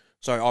on it?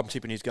 So I'm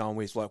tipping he's going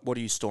with, like, what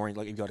are you storing?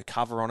 Like, you've got a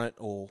cover on it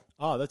or...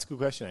 Oh, that's a good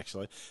question,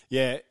 actually.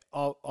 Yeah,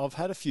 I've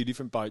had a few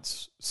different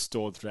boats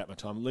stored throughout my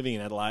time. Living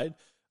in Adelaide,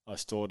 I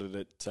stored it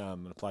at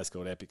a place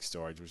called Epic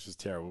Storage, which was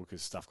terrible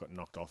because stuff got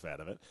knocked off out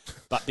of it.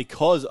 But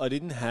because I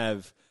didn't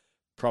have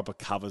proper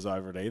covers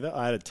over it either,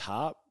 I had a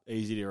tarp,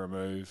 easy to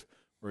remove,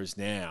 whereas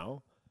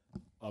now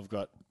I've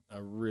got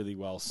a really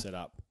well set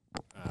up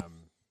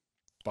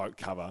boat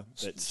cover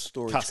that's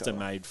custom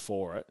made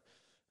for it.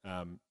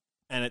 And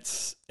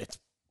it's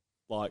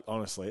like,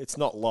 honestly, it's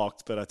not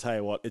locked, but I tell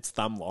you what, it's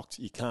thumb locked.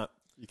 You can't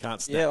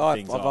snap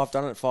things off. I've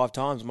done it 5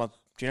 times. Do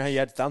you know how you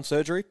had thumb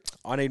surgery?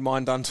 I need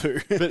mine done too.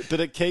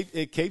 but it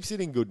keeps it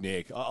in good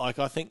nick. I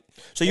think.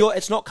 So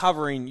it's not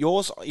covering,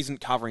 yours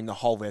isn't covering the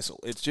whole vessel.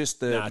 It's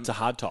just the... No, it's a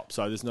hard top,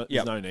 so there's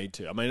no need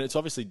to. I mean, it's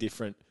obviously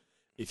different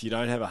if you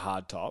don't have a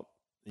hard top,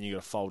 then you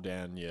got to fold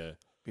down your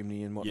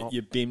bimini and whatnot.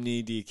 Your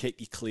bimini, do you keep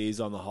your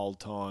clears on the whole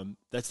time?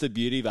 That's the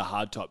beauty of a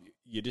hard top.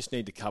 You just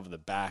need to cover the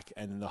back,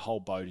 and then the whole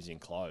boat is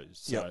enclosed.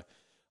 So, I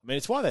mean,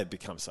 it's why they've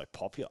become so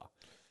popular.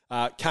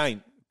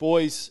 Kane,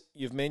 boys,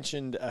 you've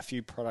mentioned a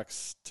few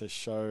products to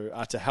show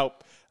to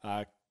help.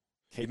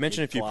 You've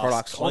mentioned a few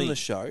products clean on the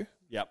show.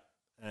 Yep,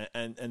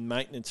 and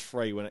maintenance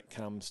free when it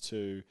comes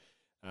to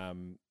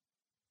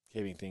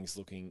keeping things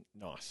looking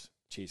nice.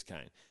 Cheers,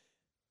 Kane.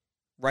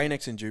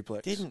 Rain-X and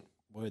Duplex. Didn't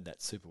word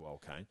that super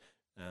well, Kane.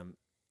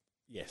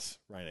 Yes,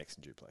 Rain-X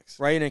and Duplex.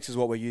 Rain-X is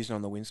what we're using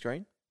on the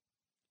windscreen.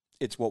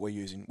 It's what we're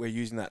using. We're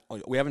using that.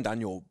 We haven't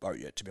done your boat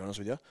yet, to be honest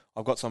with you.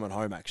 I've got some at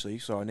home, actually,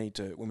 so I need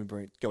to, when we go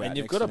out and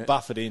you've next got to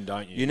buff it in,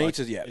 don't you? You need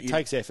to, yeah. It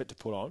takes effort to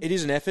put on. It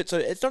is an effort, so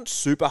it's not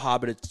super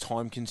hard, but it's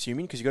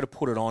time-consuming because you've got to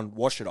put it on,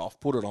 wash it off,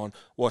 put it on,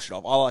 wash it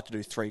off. I like to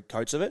do 3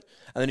 coats of it.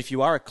 And then if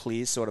you are a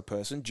clear sort of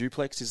person,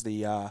 Duplex is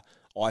the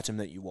item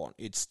that you want.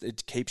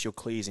 It keeps your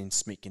clears in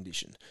SMIC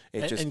condition.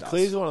 It just does.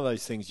 Clears are one of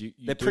those things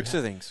they're pricks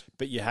of things,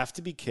 but you have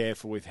to be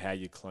careful with how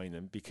you clean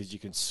them because you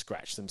can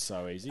scratch them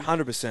so easy.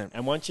 100%.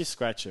 And once you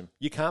scratch them,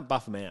 you can't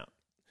buff them out.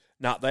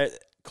 No,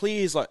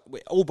 clears, like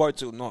all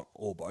boats, not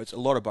all boats, a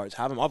lot of boats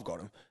have them. I've got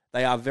them.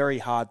 They are very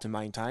hard to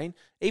maintain.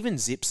 Even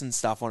zips and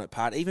stuff on it,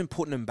 Pat. Even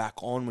putting them back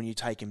on when you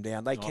take them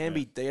down, they're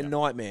a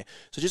nightmare.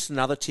 So just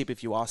another tip: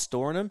 if you are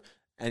storing them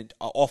and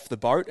off the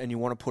boat and you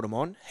want to put them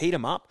on, heat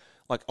them up,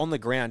 like on the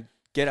ground.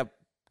 Get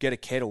a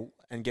kettle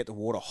and get the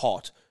water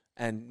hot,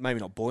 and maybe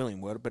not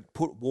boiling water, but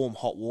put warm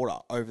hot water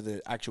over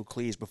the actual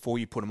clears before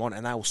you put them on,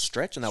 and they will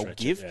stretch and they will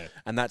give,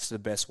 and that's the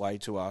best way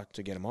to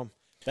get them on.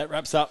 That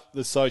wraps up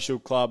the social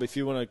club. If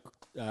you want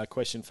a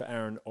question for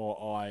Aaron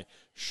or I,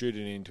 shoot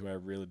it into our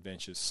Real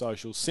Adventures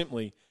social.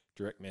 Simply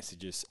direct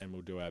message us, and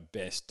we'll do our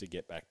best to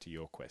get back to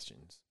your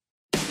questions.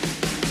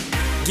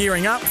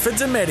 Gearing up for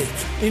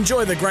Dometic.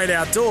 Enjoy the great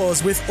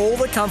outdoors with all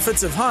the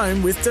comforts of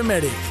home with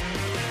Dometic.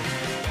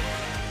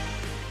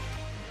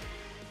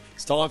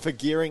 It's time for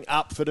gearing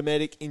up for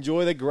Dometic.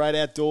 Enjoy the great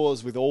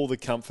outdoors with all the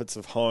comforts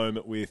of home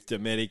with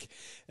Dometic.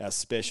 Our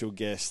special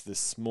guest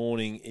this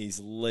morning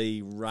is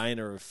Lee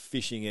Rayner of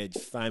Fishing Edge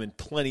fame and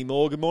plenty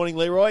more. Good morning,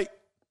 Leroy.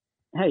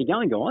 How you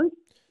going, guys?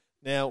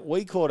 Now,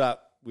 we caught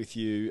up with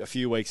you a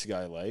few weeks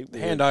ago, Lee.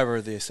 Hand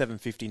over the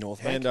 750 North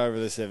Bank. Hand over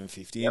the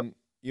 750. Yep. And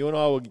you and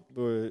I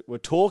were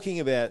talking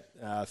about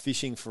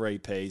fishing for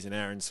EPs, and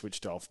Aaron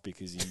switched off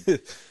because he...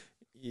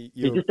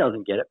 He just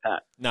doesn't get it,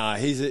 Pat. No,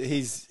 he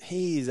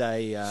is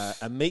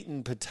a meat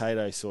and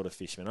potato sort of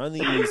fisherman. Only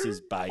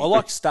uses bait. I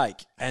like steak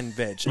and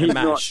veg and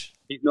mash.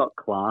 He's not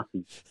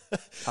classy.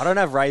 I don't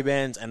have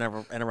Ray-Bans and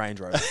a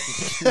Range Rover.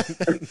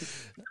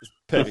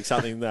 Perfect.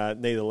 Something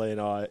neither Lee and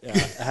I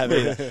have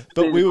either.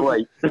 But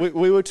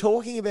we were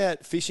talking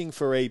about fishing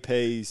for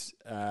EPs.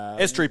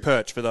 Estuary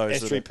perch for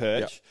those. Estuary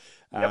perch.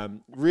 Yep.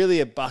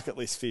 Really a bucket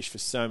list fish for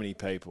so many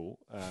people.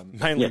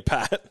 Mainly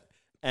Pat.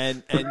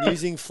 And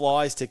using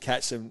flies to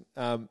catch them,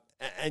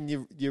 and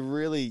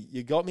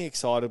you got me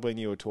excited when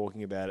you were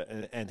talking about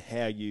it and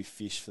how you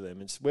fish for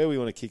them. It's where we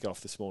want to kick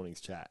off this morning's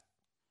chat.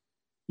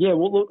 Yeah,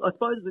 well, look, I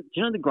suppose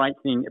the great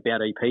thing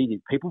about EPs is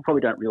people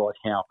probably don't realise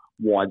how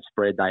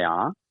widespread they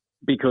are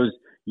because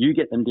you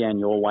get them down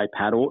your way,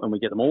 paddle, and we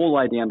get them all the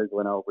way down to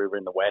Glenelg River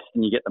in the west,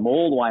 and you get them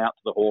all the way up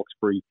to the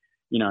Hawkesbury,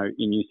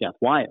 in New South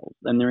Wales,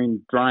 and they're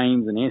in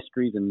drains and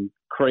estuaries and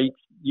creeks,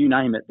 you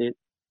name it.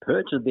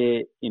 Perch are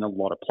there in a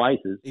lot of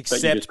places.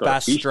 Except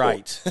Bass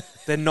Strait.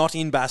 They're not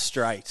in Bass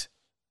Strait.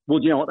 Well,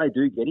 do you know what? They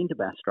do get into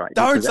Bass Strait.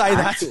 Don't say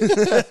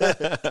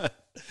that.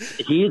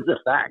 Here's the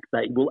fact.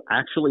 They will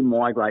actually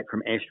migrate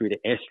from estuary to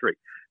estuary.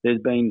 There's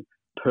been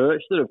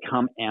perch that have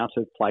come out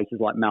of places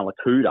like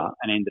Mallacoota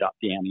and ended up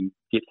down in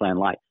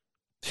Gippsland Lake.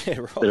 Yeah,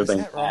 right. Is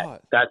that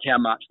right? That's how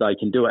much they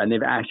can do it. And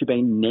they've actually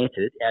been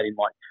netted out in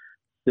like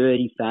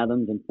 30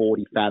 fathoms and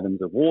 40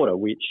 fathoms of water,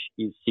 which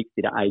is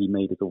 60 to 80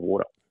 metres of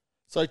water.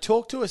 So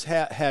talk to us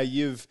how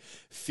you've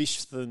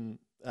fished them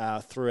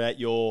throughout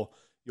your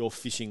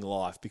fishing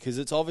life, because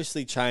it's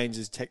obviously changed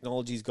as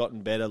technology's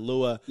gotten better,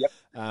 lure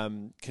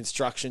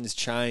construction's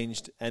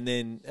changed, and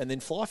then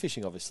fly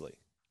fishing, obviously.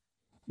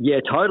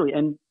 Yeah, totally.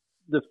 And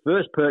the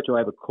first perch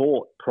I ever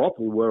caught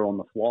properly were on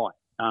the fly.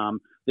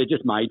 They're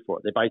just made for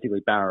it. They're basically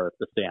Barra of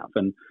the south,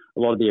 and a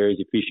lot of the areas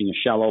you're fishing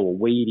are shallow or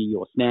weedy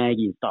or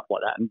snaggy and stuff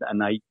like that.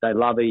 And they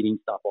love eating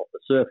stuff off the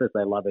surface.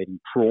 They love eating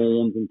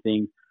prawns and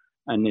things.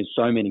 And there's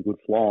so many good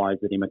flies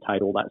that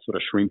imitate all that sort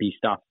of shrimpy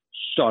stuff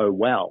so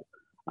well.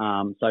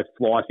 So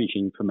fly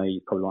fishing for me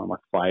is probably one of my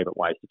favourite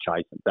ways to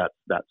chase them.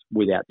 That's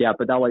without doubt.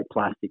 But they'll eat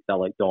plastics,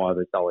 they'll eat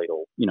divers, they'll eat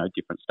all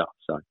different stuff.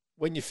 So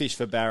when you fish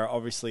for Barra,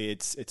 obviously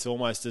it's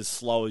almost as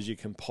slow as you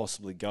can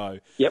possibly go.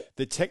 Yep.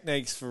 The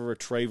techniques for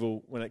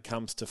retrieval when it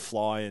comes to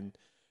fly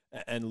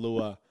and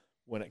lure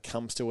when it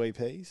comes to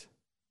EPs.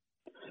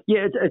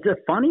 Yeah, it's a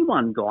funny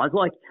one, guys.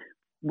 Like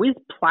with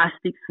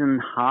plastics and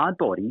hard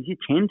bodies, you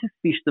tend to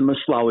fish them as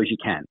slow as you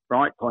can,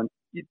 right?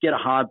 You get a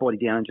hard body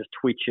down and just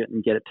twitch it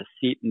and get it to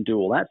sit and do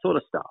all that sort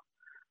of stuff.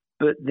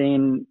 But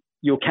then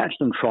you'll catch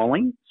them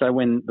trolling, so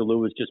when the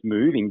lure's just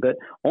moving. But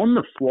on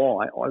the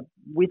fly,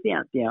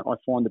 without doubt, I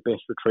find the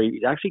best retrieve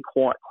is actually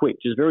quite quick,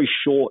 just very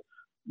short,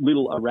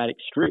 little erratic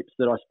strips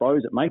that I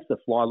suppose it makes the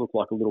fly look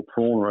like a little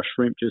prawn or a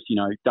shrimp just,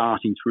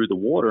 darting through the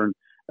water.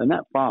 And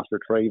that fast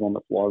retrieve on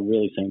the fly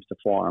really seems to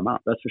fire them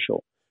up, that's for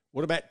sure.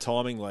 What about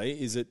timing, Lee?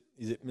 Is it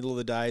middle of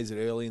the day? Is it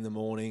early in the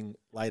morning,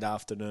 late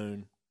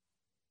afternoon?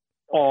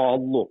 Oh,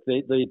 look,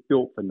 they're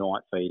built for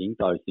night feeding.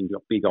 Those things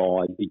got big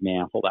eyes, big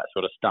mouth, all that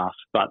sort of stuff.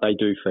 But they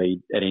do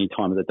feed at any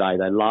time of the day.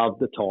 They love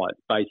the tide.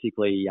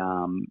 Basically,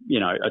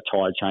 a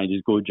tide change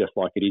is good just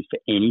like it is for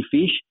any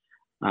fish.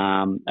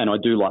 And I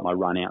do like my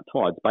run-out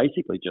tides.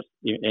 Basically, just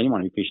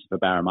anyone who fishes for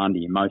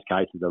barramundi, in most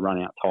cases, the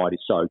run-out tide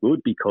is so good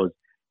because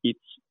it's,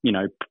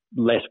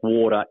 less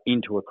water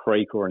into a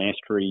creek or an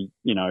estuary.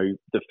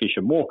 The fish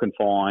are more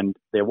confined.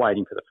 They're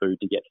waiting for the food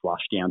to get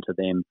flushed down to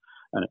them,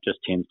 and it just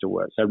tends to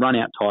work. So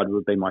run-out tide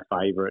would be my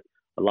favourite.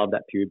 I love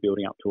that period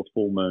building up to a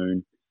full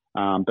moon.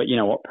 But you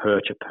know what?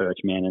 Perch are perch,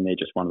 man, and they're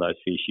just one of those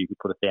fish. You could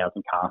put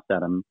 1,000 casts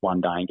at them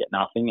one day and get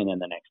nothing, and then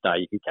the next day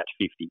you can catch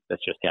 50.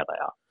 That's just how they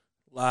are.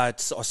 I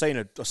seen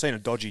a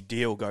dodgy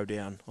deal go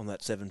down on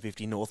that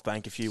 750 North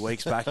Bank a few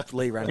weeks back.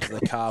 Lee ran to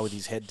the car with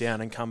his head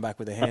down and come back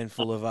with a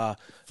handful of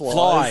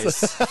flies.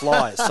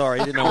 Sorry,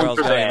 didn't know where I was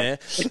going there.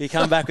 He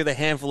come back with a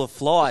handful of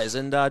flies,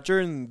 and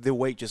during the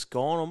week just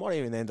gone, or might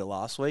even the end of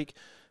last week,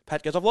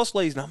 Pat goes, "I've lost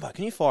Lee's number.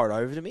 Can you fire it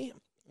over to me?"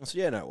 I said,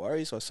 "Yeah, no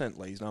worries." So I sent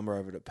Lee's number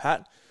over to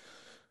Pat.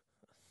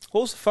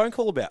 What was the phone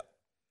call about?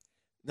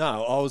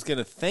 No, I was going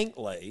to thank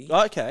Lee.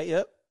 Okay,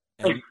 yep.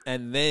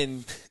 And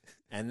then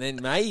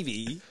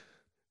maybe,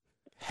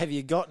 have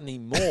you got any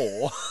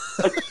more?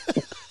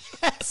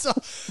 So,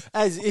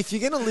 as if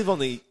you're going to live on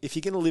the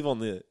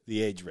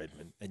edge,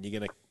 Redmond, and you're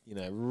going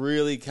to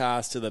really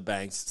cast to the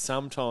banks,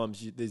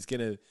 sometimes there's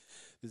going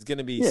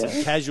to be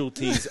some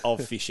casualties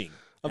of fishing.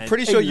 I'm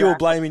pretty sure you were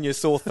blaming your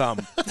sore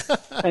thumb.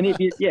 And if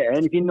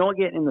you're not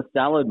getting the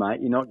salad, mate,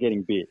 you're not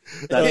getting bit.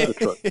 That's the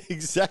truth.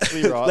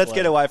 Exactly right. Let's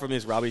get away from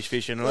this rubbish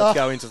fishing and let's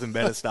go into some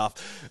better stuff.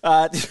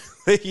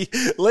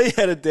 Lee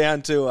headed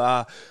down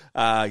to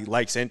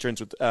Lakes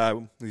Entrance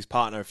with his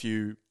partner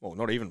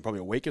probably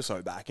a week or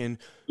so back. And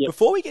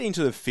before we get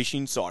into the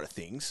fishing side of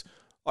things,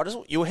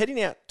 you were heading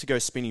out to go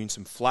spinning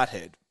some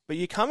flathead, but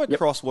you come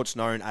across what's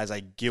known as a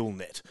gill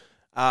net.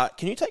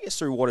 Can you take us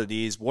through what it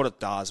is, what it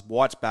does,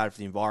 why it's bad for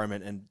the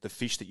environment, and the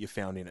fish that you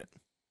found in it?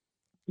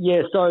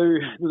 Yeah, so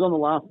it was on the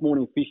last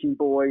morning fishing,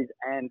 boys,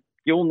 and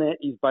gill net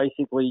is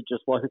basically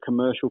just like a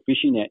commercial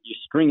fishing net. You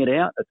string it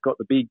out. It's got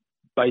the big,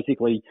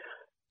 basically,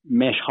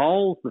 mesh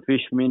holes. The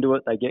fish come into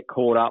it. They get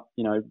caught up,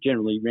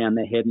 generally around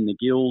their head and the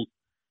gills,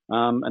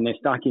 and they're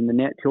stuck in the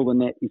net till the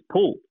net is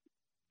pulled.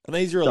 And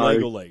these are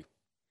illegal, Lee?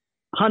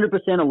 100%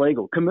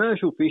 illegal.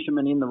 Commercial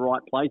fishermen in the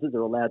right places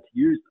are allowed to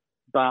use them,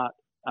 but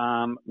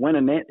when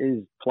a net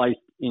is placed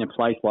in a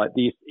place like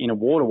this, in a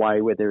waterway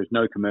where there is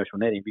no commercial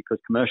netting, because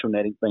commercial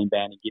netting's been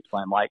banned in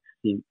Gippsland Lakes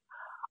since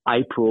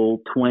April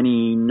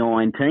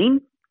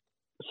 2019.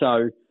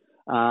 So,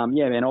 I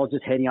was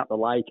just heading up the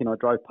lake and I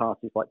drove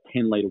past this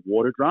 10-litre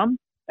water drum,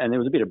 and there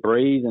was a bit of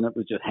breeze and it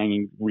was just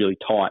hanging really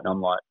tight.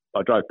 And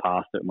I drove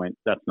past it and went,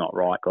 that's not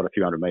right. Got a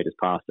few hundred metres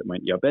past it and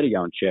went, I better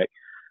go and check.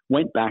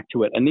 Went back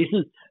to it. And this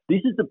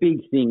is the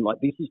big thing.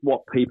 This is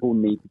what people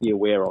need to be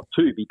aware of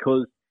too,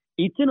 because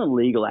it's an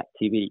illegal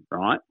activity,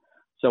 right?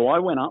 So I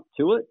went up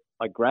to it,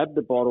 I grabbed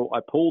the bottle, I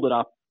pulled it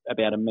up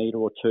about a metre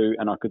or two,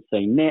 and I could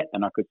see net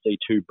and I could see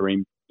 2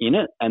 bream in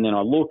it. And then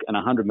I look, and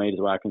 100 metres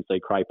away I can see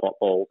cray pot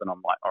balls, and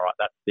I'm like, all right,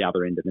 that's the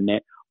other end of the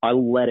net. I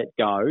let it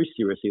go,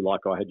 seriously,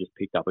 like I had just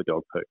picked up a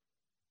dog poo.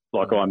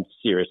 I'm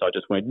serious. I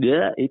just went,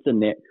 yeah, it's a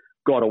net,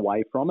 got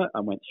away from it,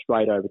 and went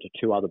straight over to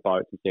 2 other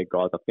boats and said,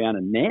 guys, I found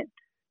a net.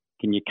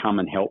 Can you come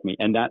and help me?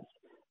 And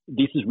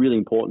this is really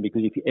important,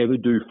 because if you ever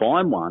do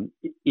find one,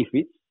 if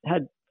it's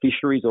had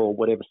fisheries or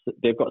whatever,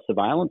 they've got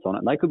surveillance on it,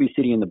 and they could be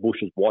sitting in the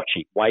bushes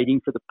watching,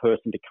 waiting for the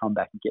person to come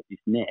back and get this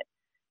net.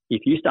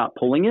 If you start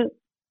pulling it,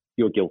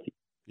 you're guilty.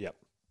 Yep.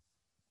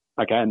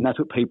 Okay, and that's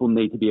what people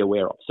need to be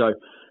aware of. So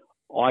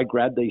I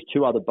grabbed these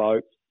 2 other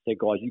boats, said,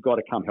 guys, you've got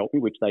to come help me,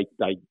 which they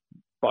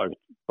both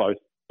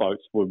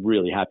boats were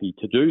really happy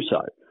to do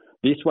so.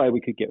 This way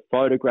we could get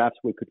photographs,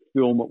 we could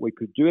film it, we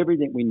could do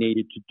everything we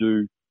needed to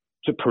do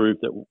to prove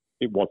that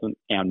it wasn't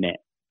our net.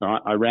 All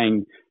right? I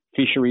rang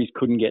Fisheries,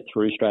 couldn't get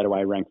through straight away.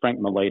 I rang Frank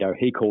Melito.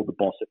 He called the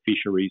boss at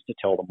Fisheries to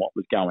tell them what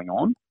was going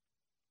on.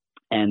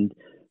 And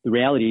the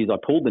reality is I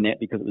pulled the net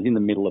because it was in the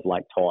middle of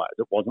Lake Tyers.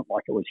 It wasn't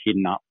like it was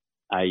hidden up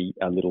a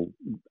little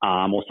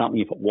arm or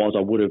something. If it was,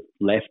 I would have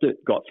left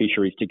it, got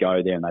Fisheries to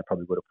go there, and they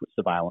probably would have put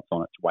surveillance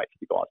on it to wait for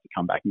the guys to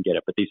come back and get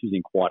it. But this was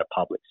in quite a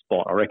public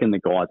spot. I reckon the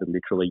guys had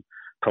literally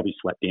probably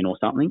slept in or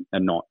something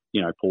and not,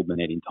 pulled the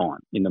net in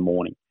time in the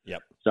morning.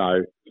 Yep.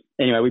 So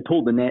anyway, we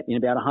pulled the net. In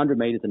about 100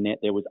 metres of net,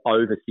 there was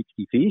over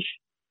 60 fish.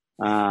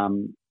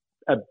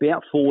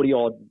 About 40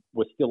 odd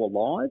were still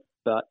alive,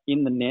 but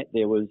in the net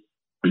there was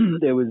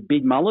there was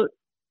big mullet,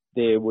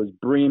 there was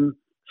bream,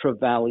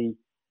 trevally,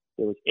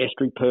 there was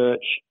estuary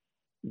perch,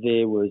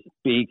 there was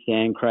big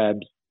sand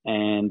crabs,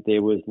 and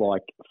there was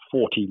like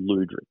 40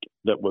 luderick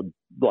that were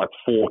like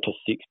 4 to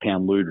 6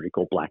 pound luderick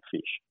or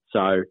blackfish.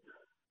 So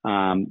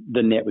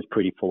the net was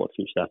pretty full of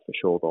fish, that's for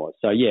sure, guys.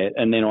 So yeah,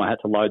 and then I had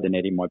to load the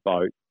net in my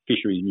boat.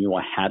 Fisheries knew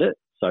I had it.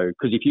 So,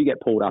 because if you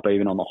get pulled up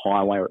even on the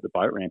highway or at the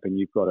boat ramp and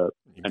you've got a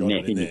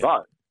net in your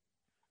boat,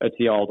 it's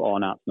the old, oh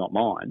no, it's not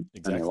mine.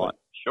 Exactly. And they're like,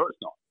 sure it's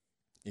not.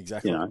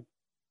 Exactly.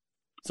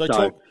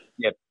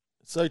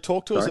 So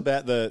talk to us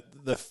about the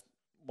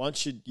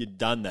once you'd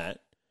done that,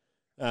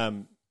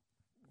 the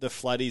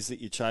flatties that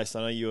you chased.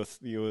 I know you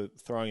were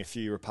throwing a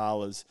few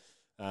Rapalas.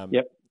 And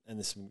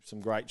there's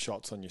some great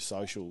shots on your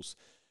socials.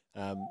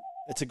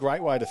 It's a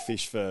great way to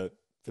fish for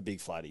big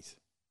flatties.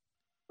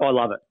 I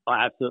love it.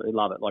 I absolutely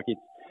love it. Like it's,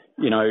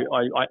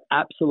 I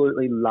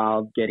absolutely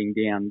love getting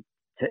down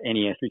to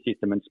any estuary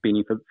system and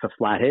spinning for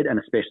flathead, and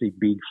especially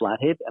big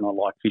flathead. And I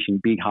like fishing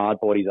big hard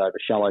bodies over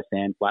shallow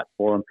sand flats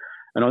for them.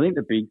 And I think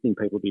the big thing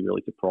people would be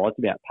really surprised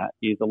about, Pat,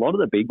 is a lot of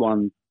the big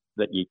ones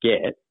that you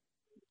get,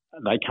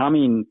 they come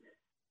in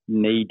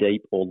knee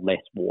deep or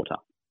less water.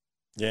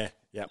 Yeah,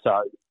 yeah.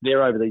 So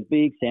they're over these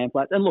big sand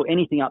flats. And look,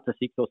 anything up to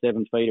 6 or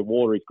 7 feet of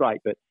water is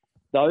great. But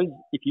those,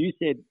 if you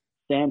said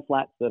sand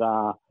flats that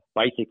are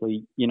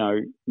basically,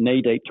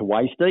 knee deep to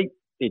waist deep,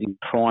 it is a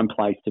prime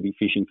place to be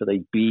fishing for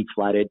these big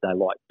flathead. They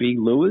like big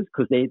lures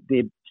because they're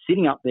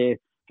sitting up there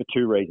for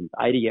 2 reasons.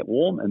 A, to get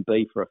warm, and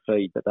B, for a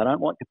feed. But they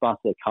don't like to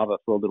bust their cover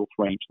for a little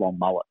 3-inch long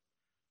mullet.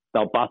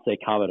 They'll bust their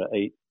cover to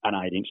eat an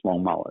 8-inch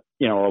long mullet,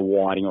 or a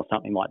whiting or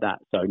something like that.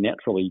 So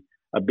naturally,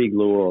 a big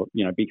lure, or,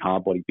 big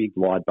hard body, big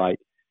glide bait,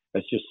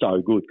 it's just so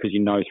good because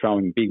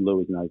throwing big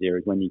lures in those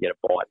areas, when you get a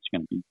bite, it's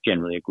going to be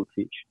generally a good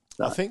fish.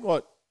 So. I think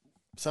what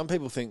some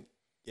people think,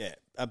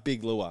 a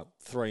big lure,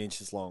 3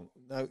 inches long.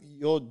 No,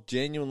 you're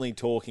genuinely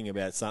talking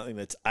about something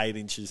that's 8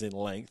 inches in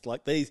length.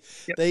 Like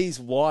these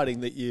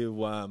whiting that you,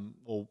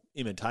 or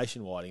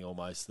imitation whiting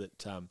almost, that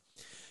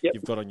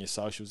you've got on your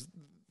socials,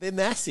 they're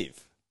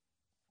massive.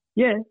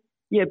 Yeah,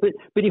 but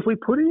if we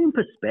put it in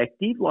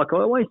perspective, like I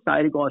always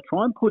say to guys,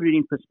 try and put it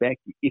in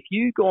perspective. If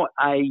you got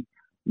a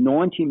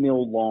 90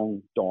 mil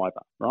long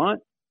diver, right?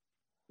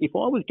 If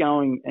I was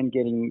going and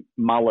getting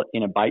mullet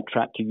in a bait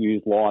trap to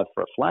use live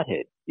for a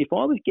flathead, if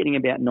I was getting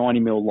about 90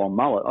 mil long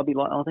mullet, I'd be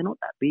like, oh, they're not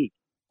that big.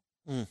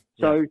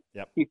 So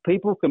if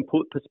people can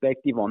put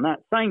perspective on that,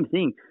 same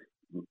thing.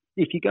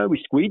 If you go with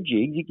squid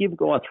jigs, you give a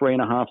guy a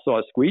 3.5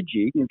 size squid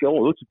jig and go,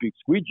 oh, that's a big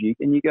squid jig.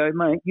 And you go,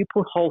 mate, you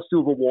put whole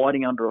silver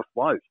whiting under a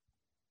float.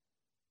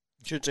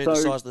 You should see the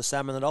size of the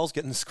salmon that I was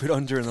getting the squid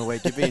on during the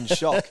week. You'd be in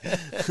shock.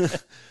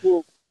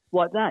 Well,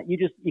 like that,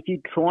 if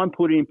you try and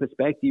put it in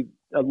perspective,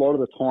 a lot of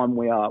the time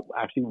we are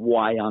actually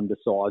way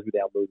undersized with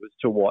our lures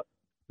to what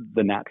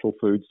the natural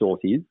food source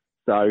is.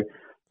 So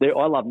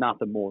I love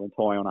nothing more than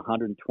tying on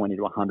 120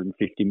 to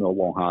 150 mil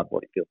long hard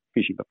body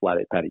fishing for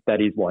flathead, Paddy.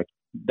 That is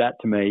that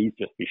to me is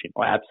just fishing.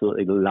 I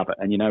absolutely love it.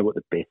 And you know what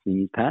the best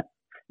thing is, Pat?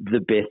 The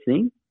best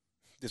thing?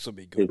 This will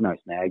be good. There's no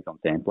snags on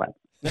sand flats.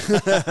 I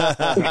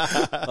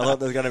thought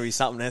there was going to be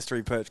something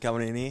estuary perch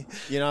coming in here.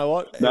 You know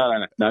what?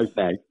 No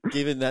snags.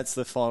 Given that's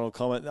the final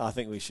comment, I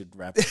think we should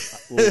wrap up.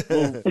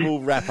 We'll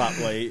wrap up,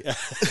 Lee.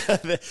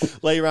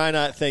 Lee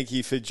Rayner, thank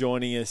you for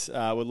joining us.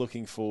 We're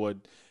looking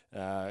forward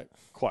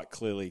quite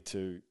clearly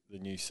to the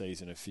new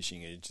season of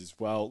Fishing Edge as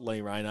well.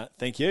 Lee Rayner,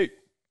 thank you.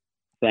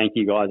 Thank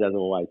you, guys, as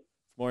always.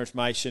 For more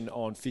information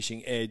on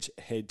Fishing Edge,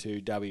 head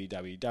to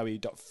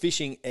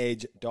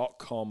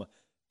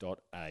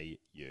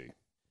www.fishingedge.com.au.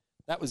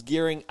 That was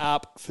gearing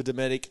up for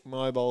Dometic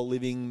Mobile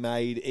Living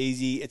Made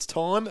Easy. It's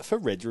time for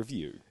Reg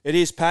Review. It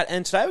is, Pat,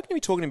 and today we're going to be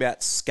talking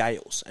about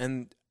scales.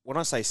 And when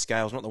I say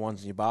scales, not the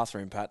ones in your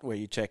bathroom, Pat, where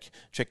you check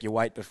your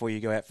weight before you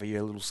go out for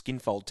your little skin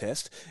fold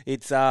test.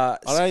 It's I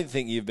don't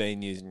think you've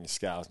been using your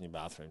scales in your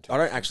bathroom. I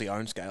don't actually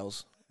own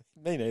scales.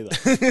 Me neither.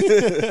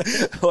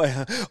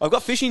 I've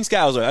got fishing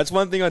scales, though. That's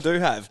one thing I do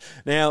have.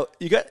 Now,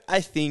 you got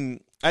a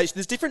thing...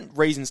 There's different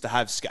reasons to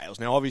have scales.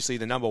 Now, obviously,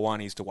 the number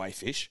one is to weigh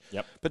fish.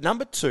 Yep. But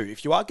number two,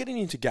 if you are getting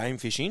into game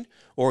fishing,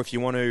 or if you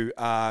want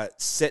to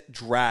set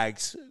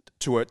drags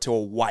to a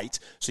weight,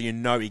 so you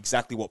know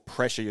exactly what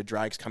pressure your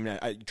drag's coming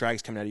out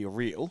of your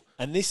reel.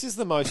 And this is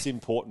the most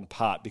important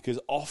part, because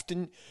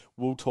often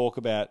we'll talk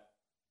about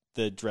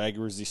the drag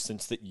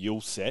resistance that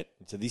you'll set.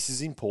 So this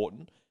is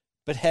important.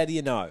 But how do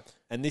you know?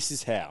 And this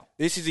is how.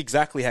 This is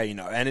exactly how you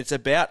know, and it's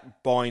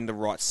about buying the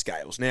right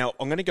scales. Now,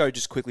 I'm going to go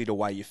just quickly to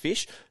weigh your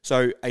fish.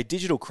 So, a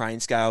digital crane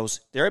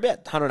scales, they're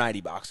about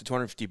 $180 to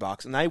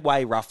 $250, and they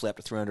weigh roughly up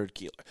to 300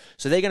 kilo.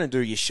 So, they're going to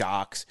do your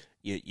sharks,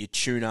 your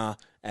tuna,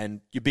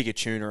 and your bigger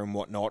tuna and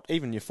whatnot,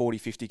 even your 40,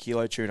 50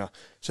 kilo tuna.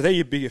 So, they're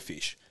your bigger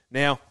fish.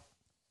 Now,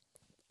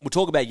 we'll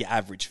talk about your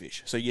average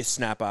fish. So, your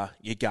snapper,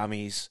 your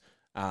gummies,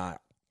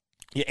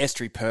 your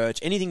estuary perch,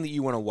 anything that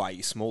you want to weigh,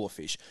 your smaller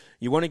fish.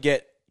 You want to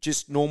get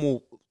just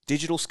normal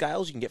digital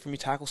scales you can get from your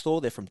tackle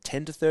store. They're from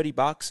 $10 to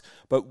 $30.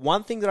 But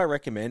one thing that I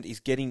recommend is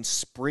getting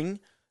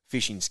spring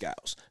fishing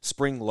scales,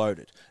 spring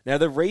loaded. Now,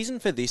 the reason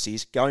for this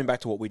is, going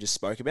back to what we just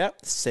spoke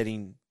about,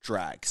 setting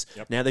drags.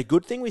 Yep. Now, the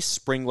good thing with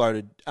spring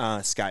loaded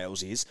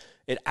scales is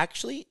it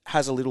actually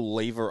has a little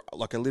lever,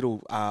 like a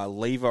little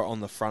lever on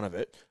the front of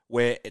it,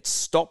 where it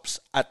stops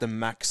at the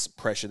max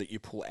pressure that you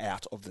pull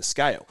out of the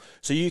scale.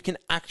 So you can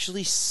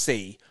actually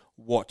see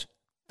what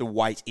the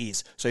weight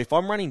is. So if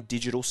I'm running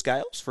digital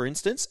scales, for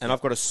instance, and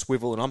I've got a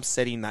swivel and I'm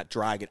setting that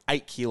drag at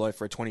 8 kilo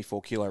for a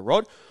 24 kilo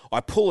rod,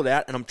 I pull it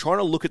out and I'm trying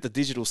to look at the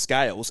digital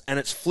scales and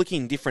it's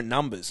flicking different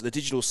numbers, the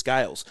digital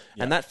scales.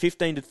 Yep. And that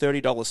 $15 to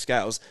 $30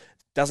 scales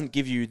doesn't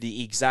give you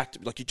the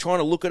exact, like, you're trying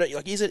to look at it, you're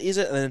like, is it?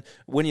 And then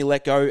when you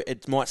let go,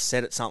 it might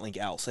set at something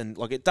else. And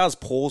like, it does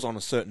pause on a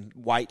certain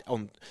weight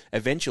on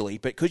eventually,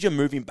 but because you're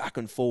moving back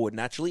and forward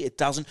naturally, it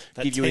doesn't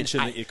give you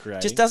that you're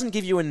creating. Just doesn't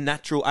give you a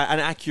natural,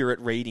 an accurate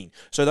reading.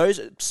 So those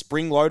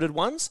spring loaded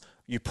ones,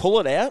 you pull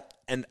it out,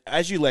 and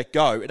as you let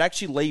go, it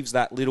actually leaves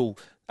that little,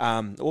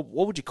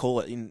 what would you call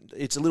it?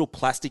 It's a little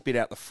plastic bit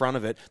out the front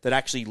of it that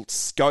actually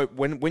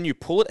when you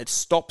pull it, it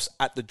stops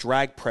at the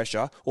drag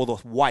pressure or the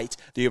weight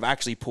that you've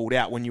actually pulled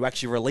out. When you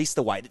actually release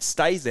the weight, it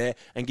stays there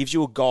and gives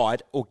you a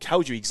guide or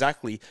tells you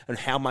exactly on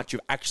how much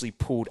you've actually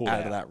pulled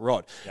out of that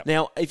rod. Yep.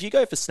 Now, if you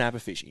go for snapper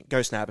fishing,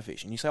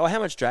 you say, oh, how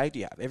much drag do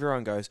you have?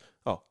 Everyone goes,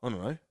 oh, I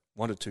don't know,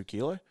 1 to 2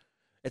 kilo.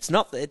 It's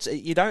not.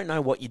 You don't know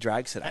what your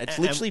drag's at. It's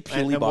literally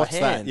purely by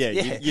hand. Yeah.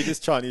 You're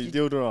just trying to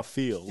do it on a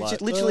feel. You're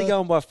just literally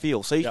going by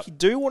feel. So if you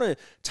do want to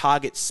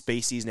target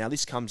species, now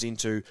this comes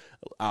into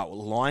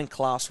line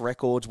class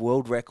records,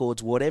 world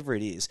records, whatever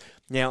it is.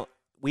 Now,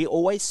 we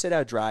always set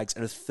our drags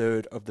at a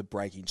third of the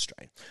breaking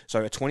strain.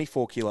 So a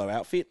 24 kilo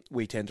outfit,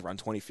 we tend to run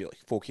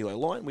 24 kilo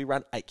line. We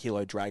run 8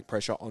 kilo drag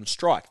pressure on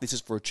strike. This is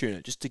for a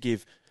tuna, just to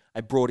give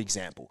a broad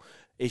example.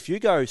 If you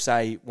go,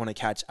 say, want to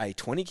catch a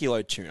 20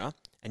 kilo tuna,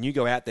 and you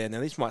go out there, now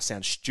this might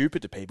sound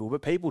stupid to people,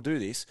 but people do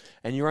this,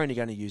 and you're only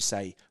going to use,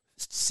 say,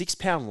 6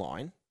 pound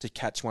line to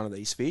catch one of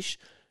these fish,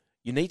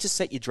 you need to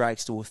set your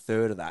drags to a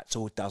third of that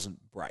so it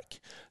doesn't break.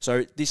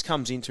 So this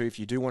comes into, if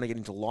you do want to get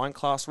into line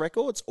class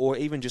records, or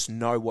even just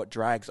know what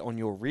drags on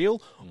your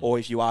reel, or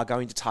if you are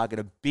going to target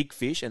a big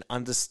fish and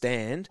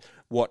understand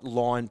what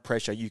line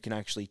pressure you can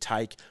actually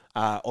take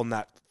on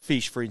that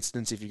fish. For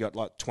instance, if you got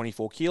like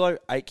 24 kilo,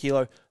 8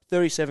 kilo,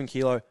 37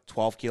 kilo,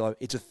 12 kilo,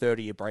 it's a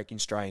 30-year breaking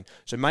strain.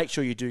 So make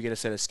sure you do get a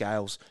set of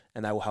scales,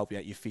 and they will help you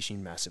out your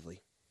fishing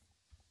massively.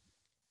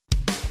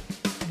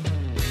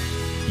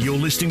 You're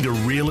listening to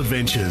Real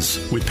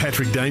Adventures with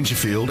Patrick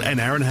Dangerfield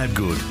and Aaron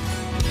Habgood.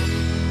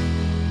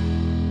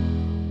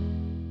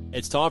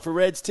 It's time for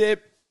Red's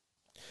Tip.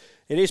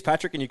 It is,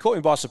 Patrick, and you caught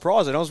me by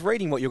surprise, and I was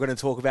reading what you're going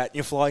to talk about in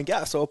your flying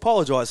gaff, so I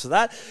apologise for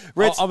that.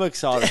 I'm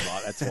excited,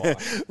 mate, that's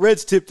why.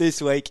 Red's Tip this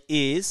week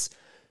is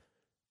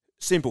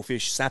simple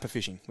fish, snapper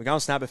fishing. We're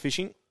going snapper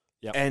fishing,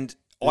 and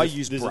I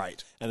use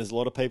braid. And there's a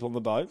lot of people on the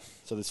boat,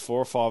 so there's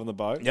 4 or 5 on the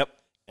boat. Yep.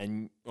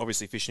 And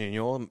obviously fishing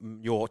in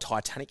your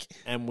Titanic.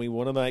 And we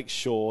want to make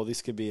sure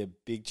this could be a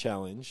big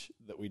challenge,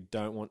 that we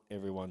don't want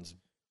everyone's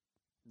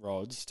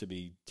rods to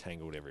be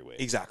tangled everywhere.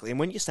 Exactly. And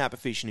when you're snapper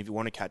fishing, if you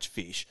want to catch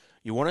fish,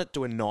 you want to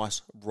do a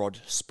nice rod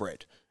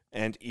spread.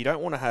 And you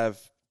don't want to have,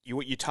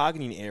 you're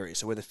targeting areas.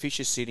 So where the fish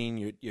is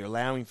sitting, you're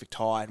allowing for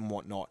tide and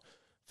whatnot.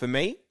 For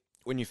me,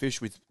 when you fish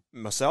with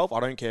myself,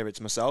 I don't care if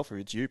it's myself or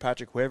it's you,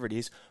 Patrick, whoever it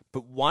is,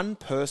 but one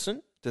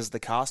person does the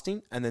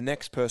casting and the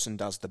next person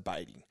does the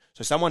baiting.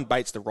 So someone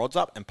baits the rods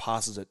up and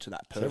passes it to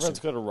that person. So everyone's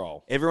got to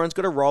roll. Everyone's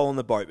got to roll on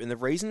the boat. And the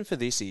reason for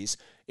this is,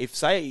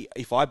 if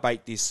I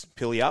bait this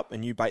pilly up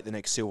and you bait the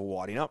next silver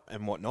whiting up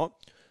and whatnot,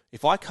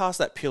 if I cast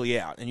that pilly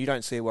out and you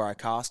don't see where I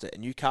cast it,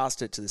 and you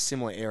cast it to the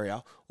similar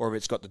area, or if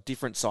it's got the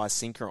different size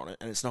sinker on it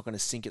and it's not going to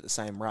sink at the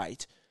same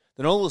rate,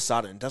 then all of a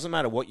sudden, it doesn't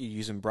matter what you're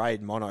using,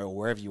 braid, mono, or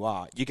wherever you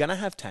are, you're going to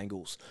have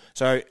tangles.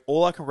 So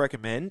all I can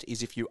recommend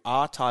is, if you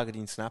are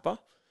targeting snapper,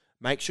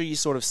 make sure you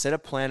sort of set a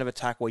plan of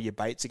attack where your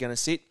baits are going to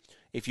sit.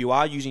 If you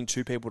are using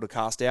 2 people to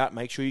cast out,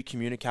 make sure you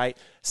communicate.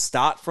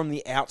 Start from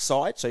the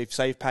outside. So if,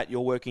 say, Pat,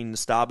 you're working the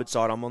starboard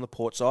side, I'm on the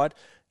port side,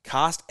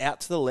 cast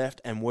out to the left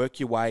and work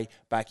your way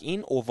back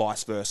in, or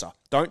vice versa.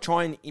 Don't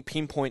try and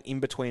pinpoint in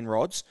between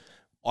rods.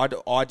 I'd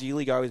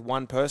ideally go with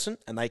one person,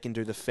 and they can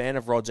do the fan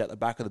of rods at the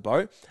back of the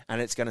boat,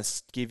 and it's going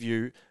to give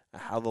you a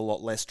hell of a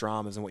lot less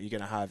dramas than what you're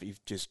going to have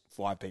if just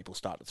 5 people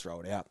start to throw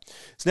it out.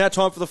 It's now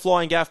time for the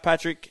flying gaff,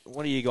 Patrick.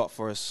 What do you got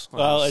for us?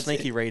 Well,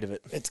 sneaky read of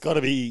it. It's got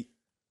to be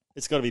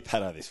It's got to be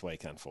Pato this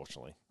week,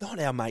 unfortunately. Not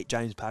our mate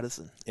James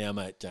Patterson. Our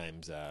mate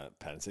James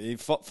Patterson. You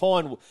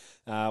find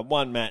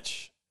one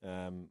match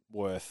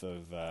worth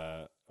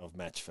of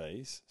match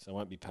fees, so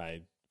won't be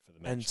paid for the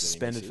match. And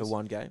suspended for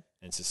one game.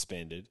 And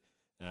suspended.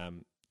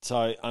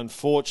 So,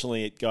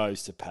 unfortunately, it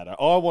goes to Pato.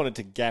 I wanted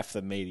to gaff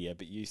the media,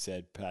 but you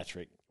said,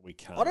 Patrick, we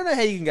can't. I don't know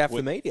how you can gaff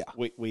the media.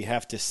 We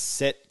have to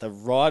set the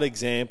right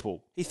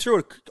example. He threw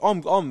it.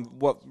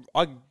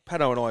 Pato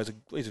and I,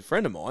 he's a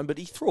friend of mine, but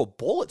he threw a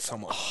ball at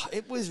someone. Oh,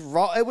 it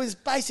was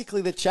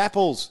basically the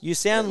Chappells.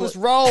 It was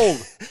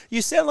rolled.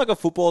 You sound like a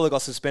footballer that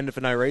got suspended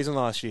for no reason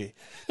last year.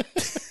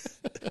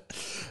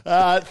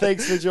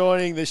 Thanks for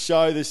joining the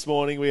show this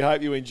morning. We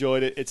hope you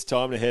enjoyed it. It's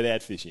time to head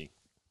out fishing.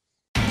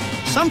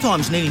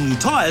 Sometimes needing new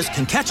tyres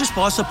can catch us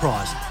by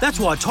surprise. That's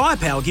why Tyre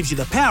Power gives you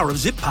the power of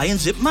Zip Pay and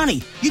Zip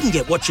Money. You can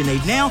get what you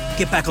need now,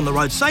 get back on the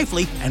road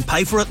safely and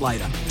pay for it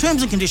later.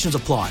 Terms and conditions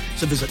apply.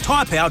 So visit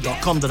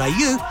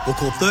tyrepower.com.au or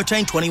call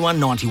 13 21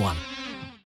 91.